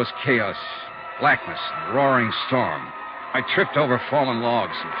beyond was chaos, blackness, and roaring storm. I tripped over fallen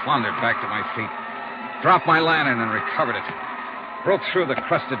logs and floundered back to my feet, dropped my lantern and recovered it, broke through the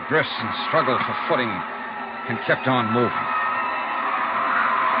crusted drifts and struggled for footing, and kept on moving.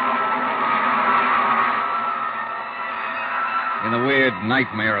 In the weird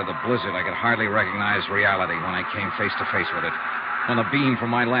nightmare of the blizzard, I could hardly recognize reality when I came face to face with it. When the beam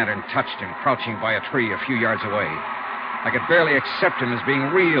from my lantern touched him, crouching by a tree a few yards away. I could barely accept him as being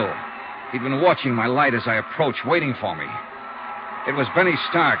real. He'd been watching my light as I approached, waiting for me. It was Benny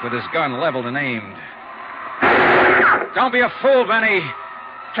Stark with his gun leveled and aimed. Don't be a fool, Benny.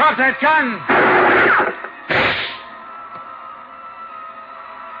 Drop that gun!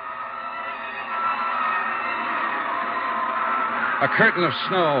 A curtain of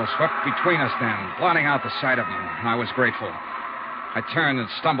snow swept between us then, blotting out the sight of him, and I was grateful. I turned and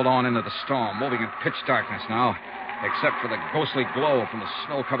stumbled on into the storm, moving in pitch darkness now, except for the ghostly glow from the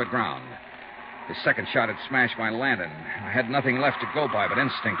snow-covered ground. His second shot had smashed my lantern. I had nothing left to go by but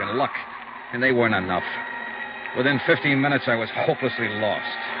instinct and luck, and they weren't enough. Within 15 minutes, I was hopelessly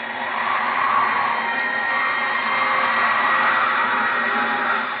lost.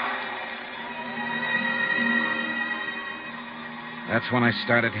 That's when I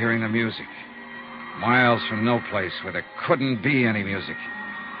started hearing the music. Miles from no place where there couldn't be any music,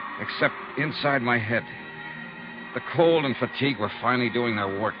 except inside my head. The cold and fatigue were finally doing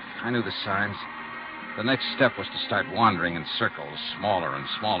their work. I knew the signs. The next step was to start wandering in circles, smaller and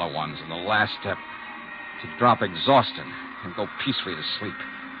smaller ones, and the last step, to drop exhausted and go peacefully to sleep.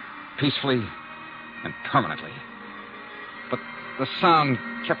 Peacefully and permanently. But the sound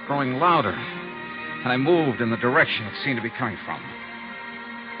kept growing louder, and I moved in the direction it seemed to be coming from.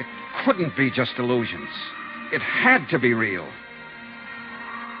 It couldn't be just illusions. It had to be real.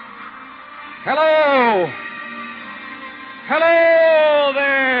 Hello! Hello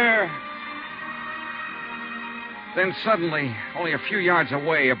there! Then suddenly, only a few yards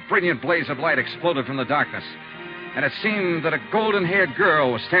away, a brilliant blaze of light exploded from the darkness. And it seemed that a golden-haired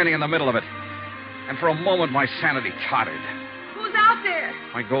girl was standing in the middle of it. And for a moment, my sanity tottered. Who's was out there?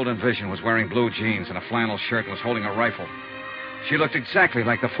 My golden vision was wearing blue jeans and a flannel shirt and was holding a rifle. She looked exactly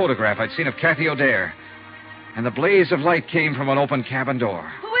like the photograph I'd seen of Kathy O'Dare. And the blaze of light came from an open cabin door.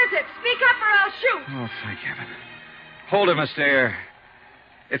 Who is it? Speak up or I'll shoot. Oh, thank heaven. Hold it, Mr. Eyre.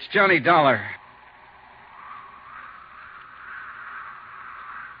 It's Johnny Dollar.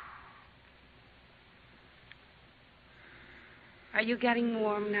 Are you getting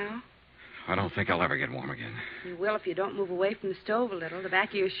warm now? I don't think I'll ever get warm again. You will if you don't move away from the stove a little. The back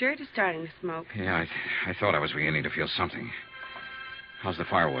of your shirt is starting to smoke. Yeah, I thought I was beginning to feel something. How's the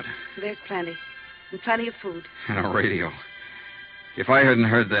firewood? There's plenty. And plenty of food. And a radio. If I hadn't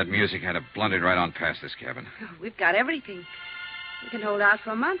heard that music, I'd have blundered right on past this cabin. Oh, we've got everything. We can hold out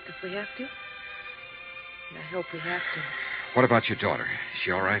for a month if we have to. And I hope we have to. What about your daughter? Is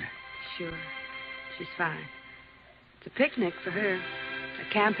she all right? Sure. She's fine. It's a picnic for her.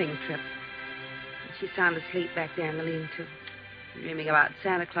 A camping trip. And she's sound asleep back there in the lean-to. Dreaming about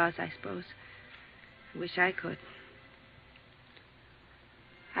Santa Claus, I suppose. I wish I could.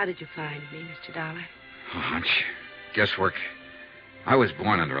 How did you find me, Mr. Dollar? A hunch. Guesswork. I was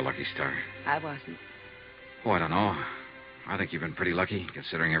born under a lucky star. I wasn't. Oh, I don't know. I think you've been pretty lucky,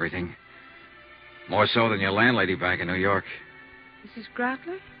 considering everything. More so than your landlady back in New York. Mrs.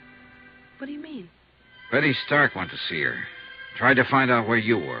 Groutler? What do you mean? Betty Stark went to see her. Tried to find out where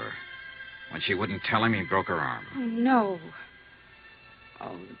you were. When she wouldn't tell him, he broke her arm. Oh, no.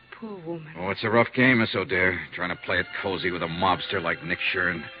 Oh, the poor woman. Oh, it's a rough game, Miss O'Dare, trying to play it cozy with a mobster like Nick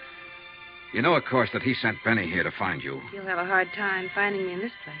Shurn. You know, of course, that he sent Benny here to find you. He'll have a hard time finding me in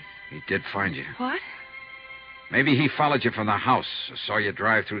this place. He did find you. What? Maybe he followed you from the house or saw you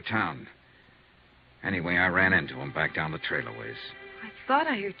drive through town. Anyway, I ran into him back down the trailer ways. I thought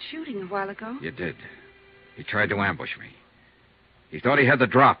I heard shooting a while ago. You did. He tried to ambush me. He thought he had the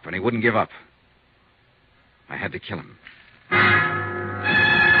drop, and he wouldn't give up. I had to kill him.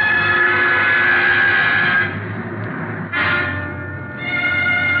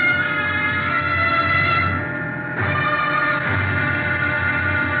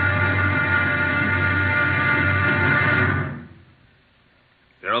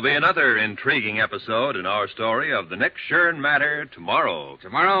 There'll be another intriguing episode in our story of the Nick Shurn matter tomorrow.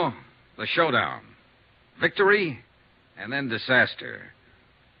 Tomorrow, the showdown. Victory, and then disaster.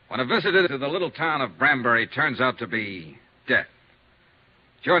 When a visitor to the little town of Branbury turns out to be death.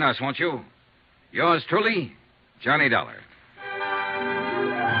 Join us, won't you? Yours truly, Johnny Dollar.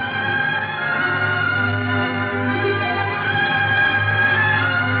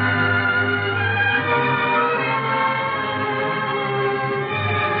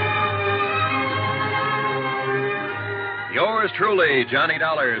 Yours truly, Johnny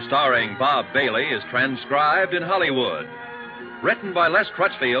Dollar, starring Bob Bailey, is transcribed in Hollywood. Written by Les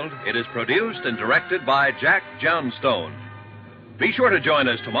Crutchfield, it is produced and directed by Jack Johnstone. Be sure to join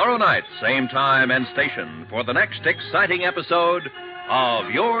us tomorrow night, same time and station, for the next exciting episode of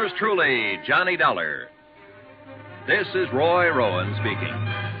Yours truly, Johnny Dollar. This is Roy Rowan speaking.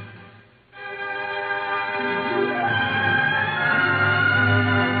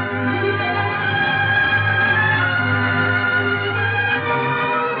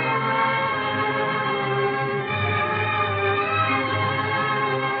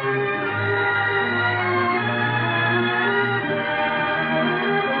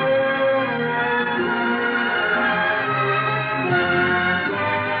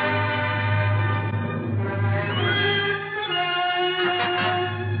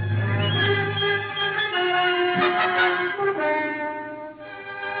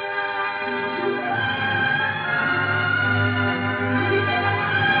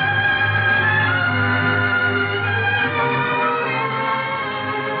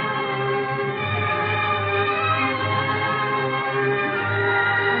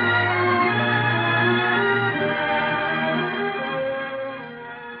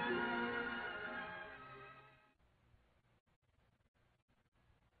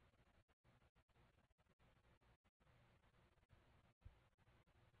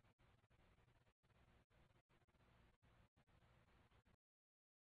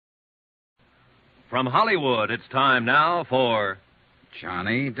 From Hollywood, it's time now for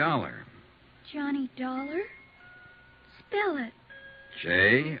Johnny Dollar. Johnny Dollar? Spell it.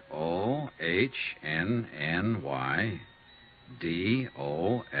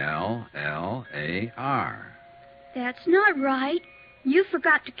 JOHNNYDOLLAR. That's not right. You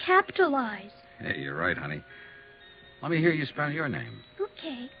forgot to capitalize. Hey, you're right, honey. Let me hear you spell your name.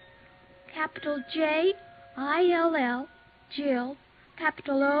 Okay. Capital J-I-L-L, Jill.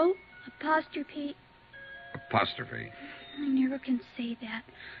 Capital O, apostrophe. Apostrophe. I never can say that.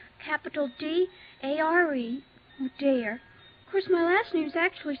 Capital D-A-R-E, Dare. Of course, my last name's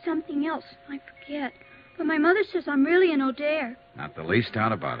actually something else. I forget. But my mother says I'm really an O'Dare. Not the least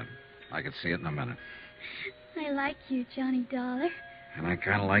doubt about it. I could see it in a minute. I like you, Johnny Dollar. And I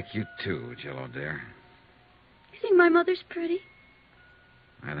kind of like you, too, Jill O'Dare. You think my mother's pretty?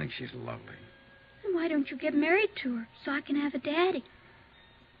 I think she's lovely. Then why don't you get married to her so I can have a daddy?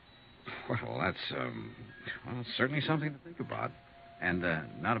 Well, that's, certainly something to think about. And,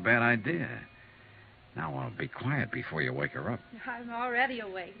 not a bad idea. Now, be quiet before you wake her up. I'm already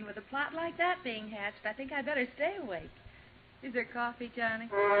awake, and with a plot like that being hatched, I think I'd better stay awake. Is there coffee, Johnny?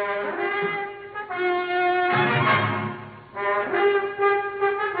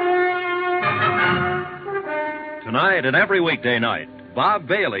 Tonight and every weekday night, Bob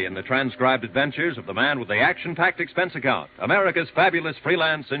Bailey in the transcribed adventures of the man with the action-packed expense account, America's fabulous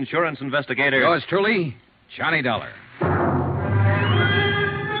freelance insurance investigator. Yours truly, Johnny Dollar.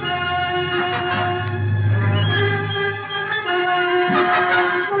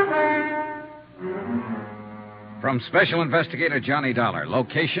 From Special Investigator Johnny Dollar,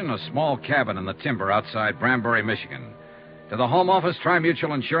 location a small cabin in the timber outside Branbury, Michigan. To the Home Office,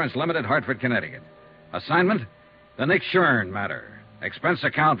 Tri-Mutual Insurance Limited, Hartford, Connecticut. Assignment, the Nick Shurn matter. Expense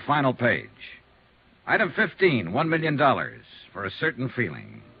account, final page. Item 15, $1 million for a certain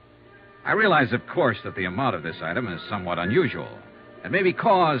feeling. I realize, of course, that the amount of this item is somewhat unusual and may be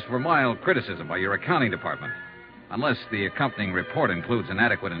cause for mild criticism by your accounting department, unless the accompanying report includes an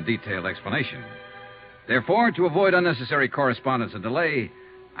adequate and detailed explanation. Therefore, to avoid unnecessary correspondence and delay,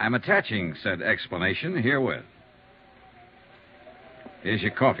 I am attaching said explanation herewith. Here's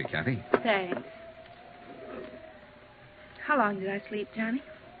your coffee, Kathy. Thanks. How long did I sleep, Johnny?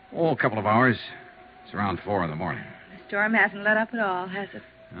 Oh, a couple of hours. It's around 4 in the morning. The storm hasn't let up at all, has it?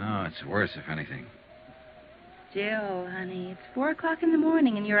 Oh, it's worse, if anything. Jill, honey, it's 4 o'clock in the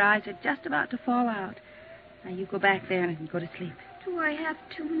morning, and your eyes are just about to fall out. Now, you go back there and go to sleep. Do I have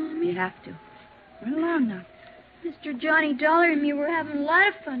to, Mommy? You have to. Run along now. Mr. Johnny Dollar and me were having a lot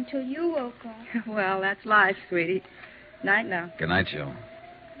of fun till you woke up. Well, that's life, sweetie. Night now. Good night, Jill.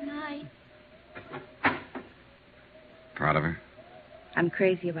 Good night. Proud of her? I'm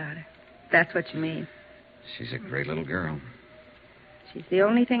crazy about her. That's what you mean. She's a great little girl. She's the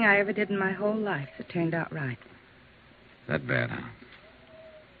only thing I ever did in my whole life that turned out right. That bad, huh?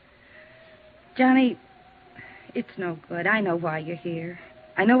 Johnny, it's no good. I know why you're here.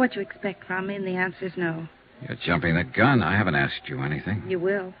 I know what you expect from me, and the answer's no. You're jumping the gun. I haven't asked you anything. You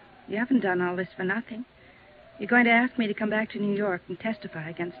will. You haven't done all this for nothing. You're going to ask me to come back to New York and testify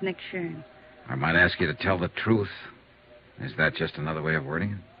against Nick Shurn. I might ask you to tell the truth. Is that just another way of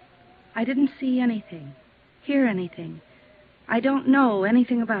wording it? I didn't see anything, hear anything. I don't know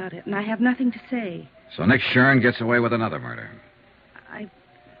anything about it, and I have nothing to say. So Nick Shurn gets away with another murder. I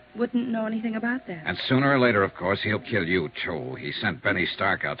wouldn't know anything about that. And sooner or later, of course, he'll kill you, too. He sent Benny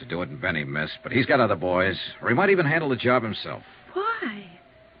Stark out to do it, and Benny missed. But he's got other boys, or he might even handle the job himself. Why?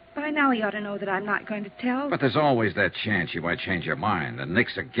 By now he ought to know that I'm not going to tell. But there's always that chance you might change your mind. And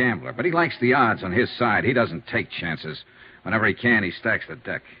Nick's a gambler, but he likes the odds on his side. He doesn't take chances. Whenever he can, he stacks the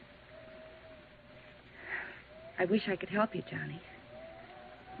deck. I wish I could help you, Johnny.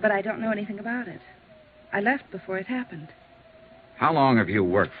 But I don't know anything about it. I left before it happened. How long have you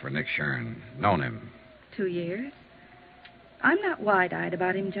worked for Nick Shurn? Known him? 2 years. I'm not wide-eyed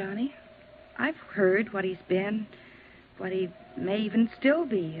about him, Johnny. I've heard what he's been, what he may even still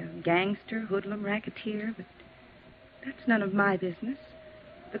be, a gangster, hoodlum, racketeer, but that's none of my business.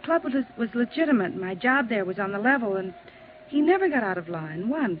 The club was legitimate. My job there was on the level, and he never got out of line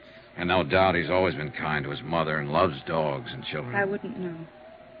once. And no doubt he's always been kind to his mother and loves dogs and children. I wouldn't know,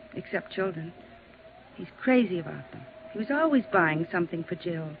 except children. He's crazy about them. He was always buying something for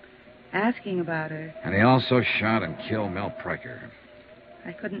Jill, asking about her. And he also shot and killed Mel Pryker.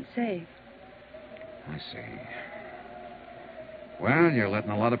 I couldn't say. I see. Well, you're letting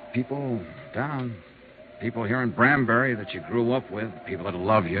a lot of people down. People here in Branbury that you grew up with, people that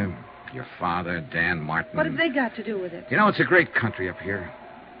love you. Your father, Dan Martin. What have they got to do with it? You know, it's a great country up here.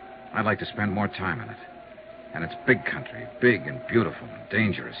 I'd like to spend more time in it. And it's big country, big and beautiful and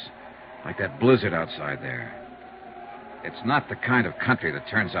dangerous. Like that blizzard outside there. It's not the kind of country that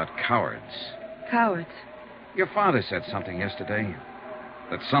turns out cowards. Cowards? Your father said something yesterday.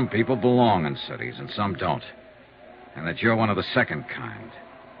 That some people belong in cities and some don't. And that you're one of the second kind.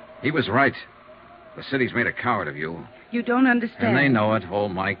 He was right. The city's made a coward of you. You don't understand. And they know it.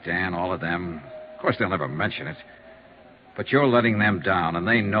 Old Mike, Dan, all of them. Of course, they'll never mention it. But you're letting them down, and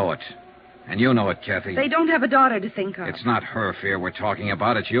they know it. And you know it, Kathy. They don't have a daughter to think of. It's not her fear we're talking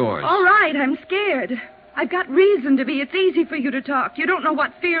about. It's yours. All right, I'm scared. I've got reason to be. It's easy for you to talk. You don't know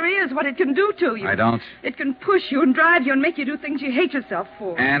what fear is, what it can do to you. I don't. It can push you and drive you and make you do things you hate yourself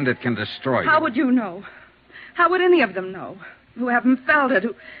for. And it can destroy you. How would you know? How would any of them know? Who haven't felt it,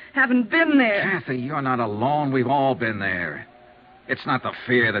 who haven't been there. Kathy, you're not alone. We've all been there. It's not the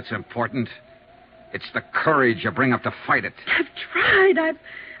fear that's important. It's the courage you bring up to fight it. I've tried.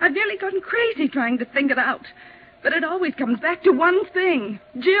 I've nearly gone crazy trying to think it out. But it always comes back to one thing.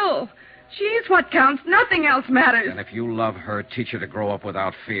 Jill. She's what counts. Nothing else matters. And if you love her, teach her to grow up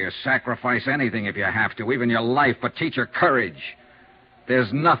without fear. Sacrifice anything if you have to, even your life, but teach her courage.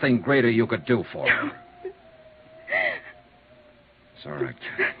 There's nothing greater you could do for her. It's all right,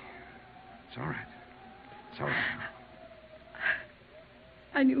 Kathy. It's all right. It's all right.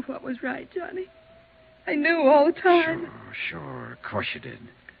 I knew what was right, Johnny. I knew all the time. Sure. Of course you did.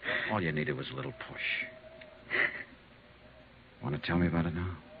 All you needed was a little push. Want to tell me about it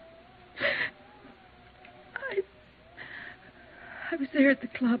now? I was there at the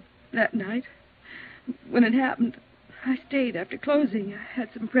club that night. When it happened, I stayed after closing. I had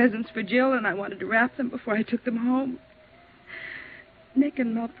some presents for Jill, and I wanted to wrap them before I took them home. Nick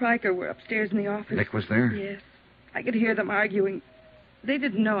and Mel Pryker were upstairs in the office. Nick was there? Yes. I could hear them arguing. They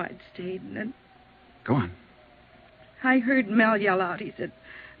didn't know I'd stayed, and then... Go on. I heard Mel yell out. He said,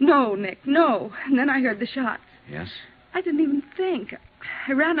 "No, Nick, no." And then I heard the shots. Yes? I didn't even think.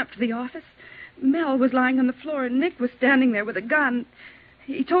 I ran up to the office. Mel was lying on the floor, and Nick was standing there with a gun.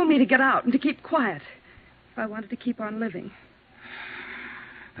 He told me to get out and to keep quiet if I wanted to keep on living.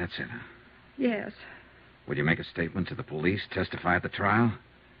 That's it, huh? Yes. Would you make a statement to the police, testify at the trial?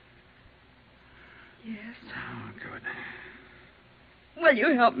 Yes. Oh, good. Will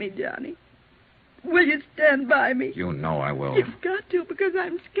you help me, Johnny? Will you stand by me? You know I will. You've got to, because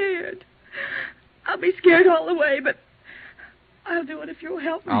I'm scared. I'll be scared all the way, but I'll do it if you'll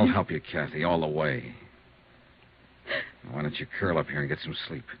help me. I'll help you, Kathy, all the way. Now, why don't you curl up here and get some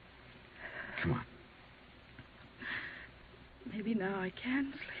sleep? Come on. Maybe now I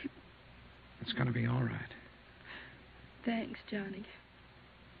can sleep. It's going to be all right. Thanks, Johnny,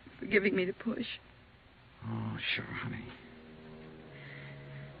 for giving me the push. Oh, sure, honey.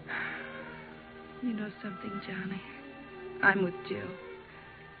 You know something, Johnny? I'm with Jill.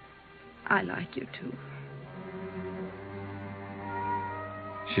 I like you, too.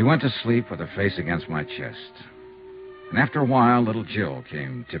 She went to sleep with her face against my chest. And after a while, little Jill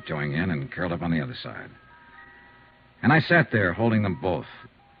came tiptoeing in and curled up on the other side. And I sat there holding them both,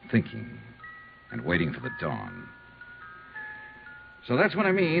 thinking and waiting for the dawn. So that's what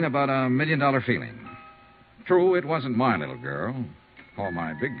I mean about a $1 million feeling. True, it wasn't my little girl, or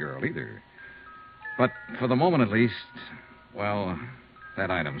my big girl either. But for the moment at least, well,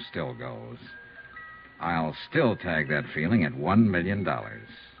 that item still goes. I'll still tag that feeling at $1 million.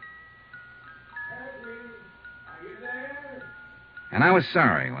 And I was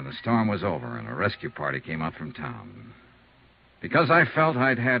sorry when the storm was over and a rescue party came out from town. Because I felt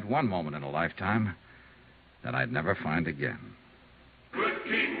I'd had one moment in a lifetime that I'd never find again. Good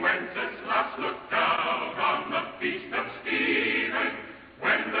King Wenceslas looked down on the feast of Stephen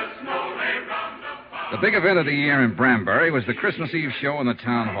when the snow lay round about. The big event of the year in Branbury was the Christmas Eve show in the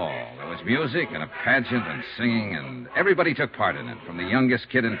town hall. There was music and a pageant and singing, and everybody took part in it, from the youngest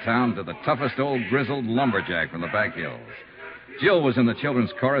kid in town to the toughest old grizzled lumberjack from the back hills. Jill was in the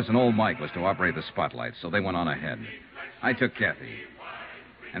children's chorus, and old Mike was to operate the spotlight, so they went on ahead. I took Kathy.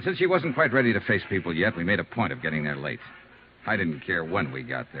 And since she wasn't quite ready to face people yet, we made a point of getting there late. I didn't care when we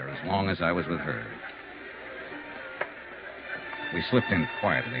got there, as long as I was with her. We slipped in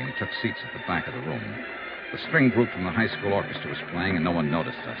quietly and took seats at the back of the room. The string group from the high school orchestra was playing, and no one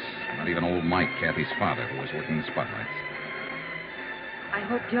noticed us. Not even old Mike, Kathy's father, who was working the spotlights. I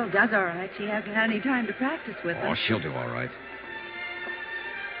hope Jill does all right. She hasn't had any time to practice with us. Oh, she'll do all right.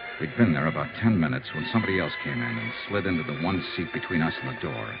 We'd been there about 10 minutes when somebody else came in and slid into the one seat between us and the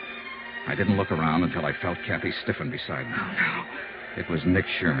door. I didn't look around until I felt Kathy stiffen beside me. Oh, no. It was Nick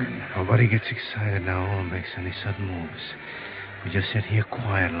Shurn. Nobody gets excited now or makes any sudden moves. We just sit here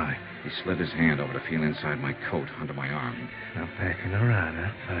quiet like. He slid his hand over to feel inside my coat under my arm. Now backing around,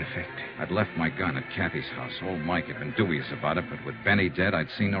 huh? Perfect. I'd left my gun at Kathy's house. Old Mike had been dubious about it, but with Benny dead, I'd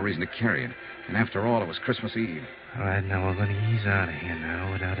seen no reason to carry it. And after all, it was Christmas Eve. All right, now we're going to ease out of here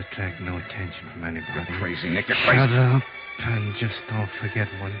now without attracting no attention from anybody. You're crazy, Nick. You're crazy. Shut up and just don't forget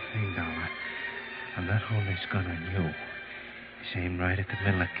one thing, Dollar. I'm not holding this gun on you. It's aimed right at the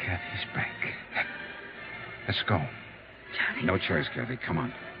middle of Kathy's back. Let's go. Johnny? No choice, Kathy. Come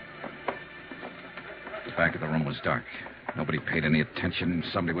on. The back of the room was dark. Nobody paid any attention.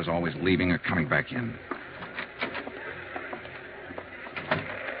 Somebody was always leaving or coming back in.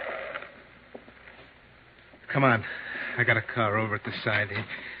 Come on. I got a car over at the side here.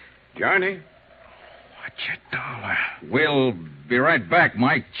 Johnny? Watch your dollar. We'll be right back,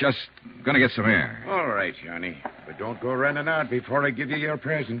 Mike. Just gonna get some air. All right, Johnny. But don't go running out before I give you your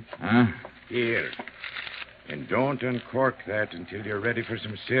present. Huh? Here. And don't uncork that until you're ready for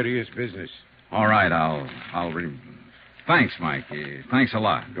some serious business. All right, Thanks, Mike. Thanks a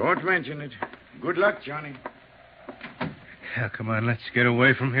lot. Don't mention it. Good luck, Johnny. Yeah, come on, let's get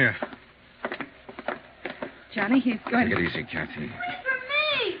away from here. Johnny, he's going Take it easy, Kathy. Wait for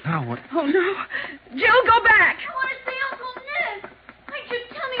me! Now, what? Oh, no. Jill, go back! I want to see Uncle Nick. Why did you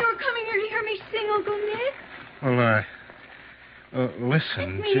tell me you were coming here to hear me sing, Uncle Nick? Well,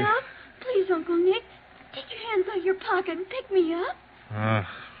 listen. Pick me up. Please, Uncle Nick. Take your hands out of your pocket and pick me up.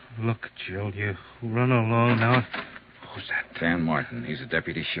 Look, Jill, you run along now. Who's that? Dan Martin. He's a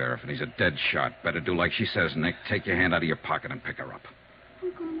deputy sheriff, and he's a dead shot. Better do like she says, Nick. Take your hand out of your pocket and pick her up.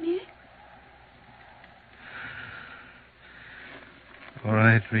 Uncle Nick? All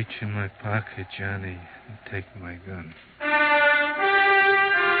right, reach in my pocket, Johnny, and take my gun.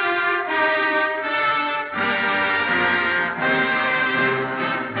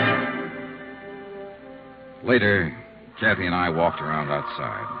 Later, Kathy and I walked around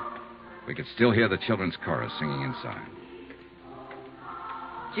outside. We could still hear the children's chorus singing inside.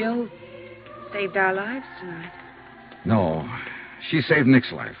 Jill saved our lives tonight. No, she saved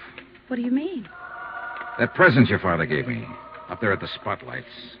Nick's life. What do you mean? That present your father gave me, up there at the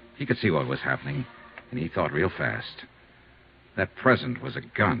spotlights. He could see what was happening, and he thought real fast. That present was a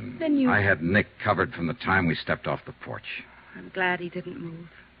gun. Then you... I had Nick covered from the time we stepped off the porch. I'm glad he didn't move.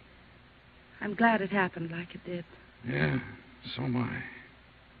 I'm glad it happened like it did. Yeah, so am I.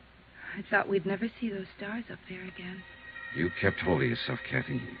 I thought we'd never see those stars up there again. You kept hold of yourself,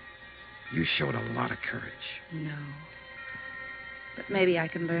 Kathy. You showed a lot of courage. No. But maybe I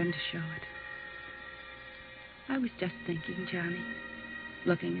can learn to show it. I was just thinking, Johnny,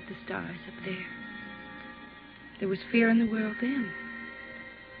 looking at the stars up there. There was fear in the world then.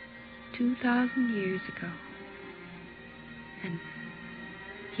 2,000 years ago. And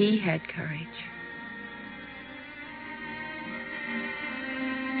he had courage.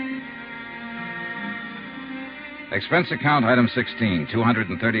 Expense account item 16,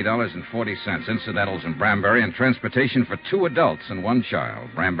 $230.40, incidentals in Branbury, and transportation for 2 adults and 1 child,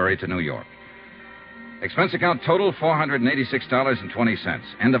 Branbury to New York. Expense account total, $486.20.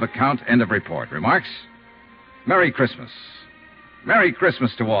 End of account, end of report. Remarks? Merry Christmas. Merry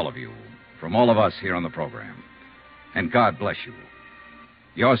Christmas to all of you, from all of us here on the program. And God bless you.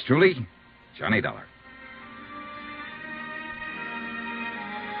 Yours truly, Johnny Dollar.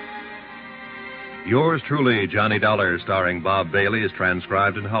 Yours truly, Johnny Dollar, starring Bob Bailey, is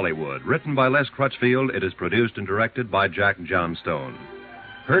transcribed in Hollywood. Written by Les Crutchfield, it is produced and directed by Jack Johnstone.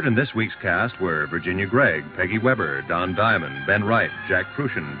 Heard in this week's cast were Virginia Gregg, Peggy Weber, Don Diamond, Ben Wright, Jack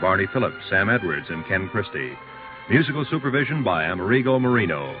Crucian, Barney Phillips, Sam Edwards, and Ken Christie. Musical supervision by Amerigo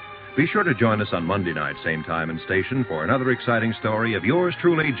Marino. Be sure to join us on Monday night, same time and station, for another exciting story of yours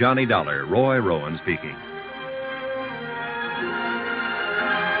truly, Johnny Dollar. Roy Rowan speaking.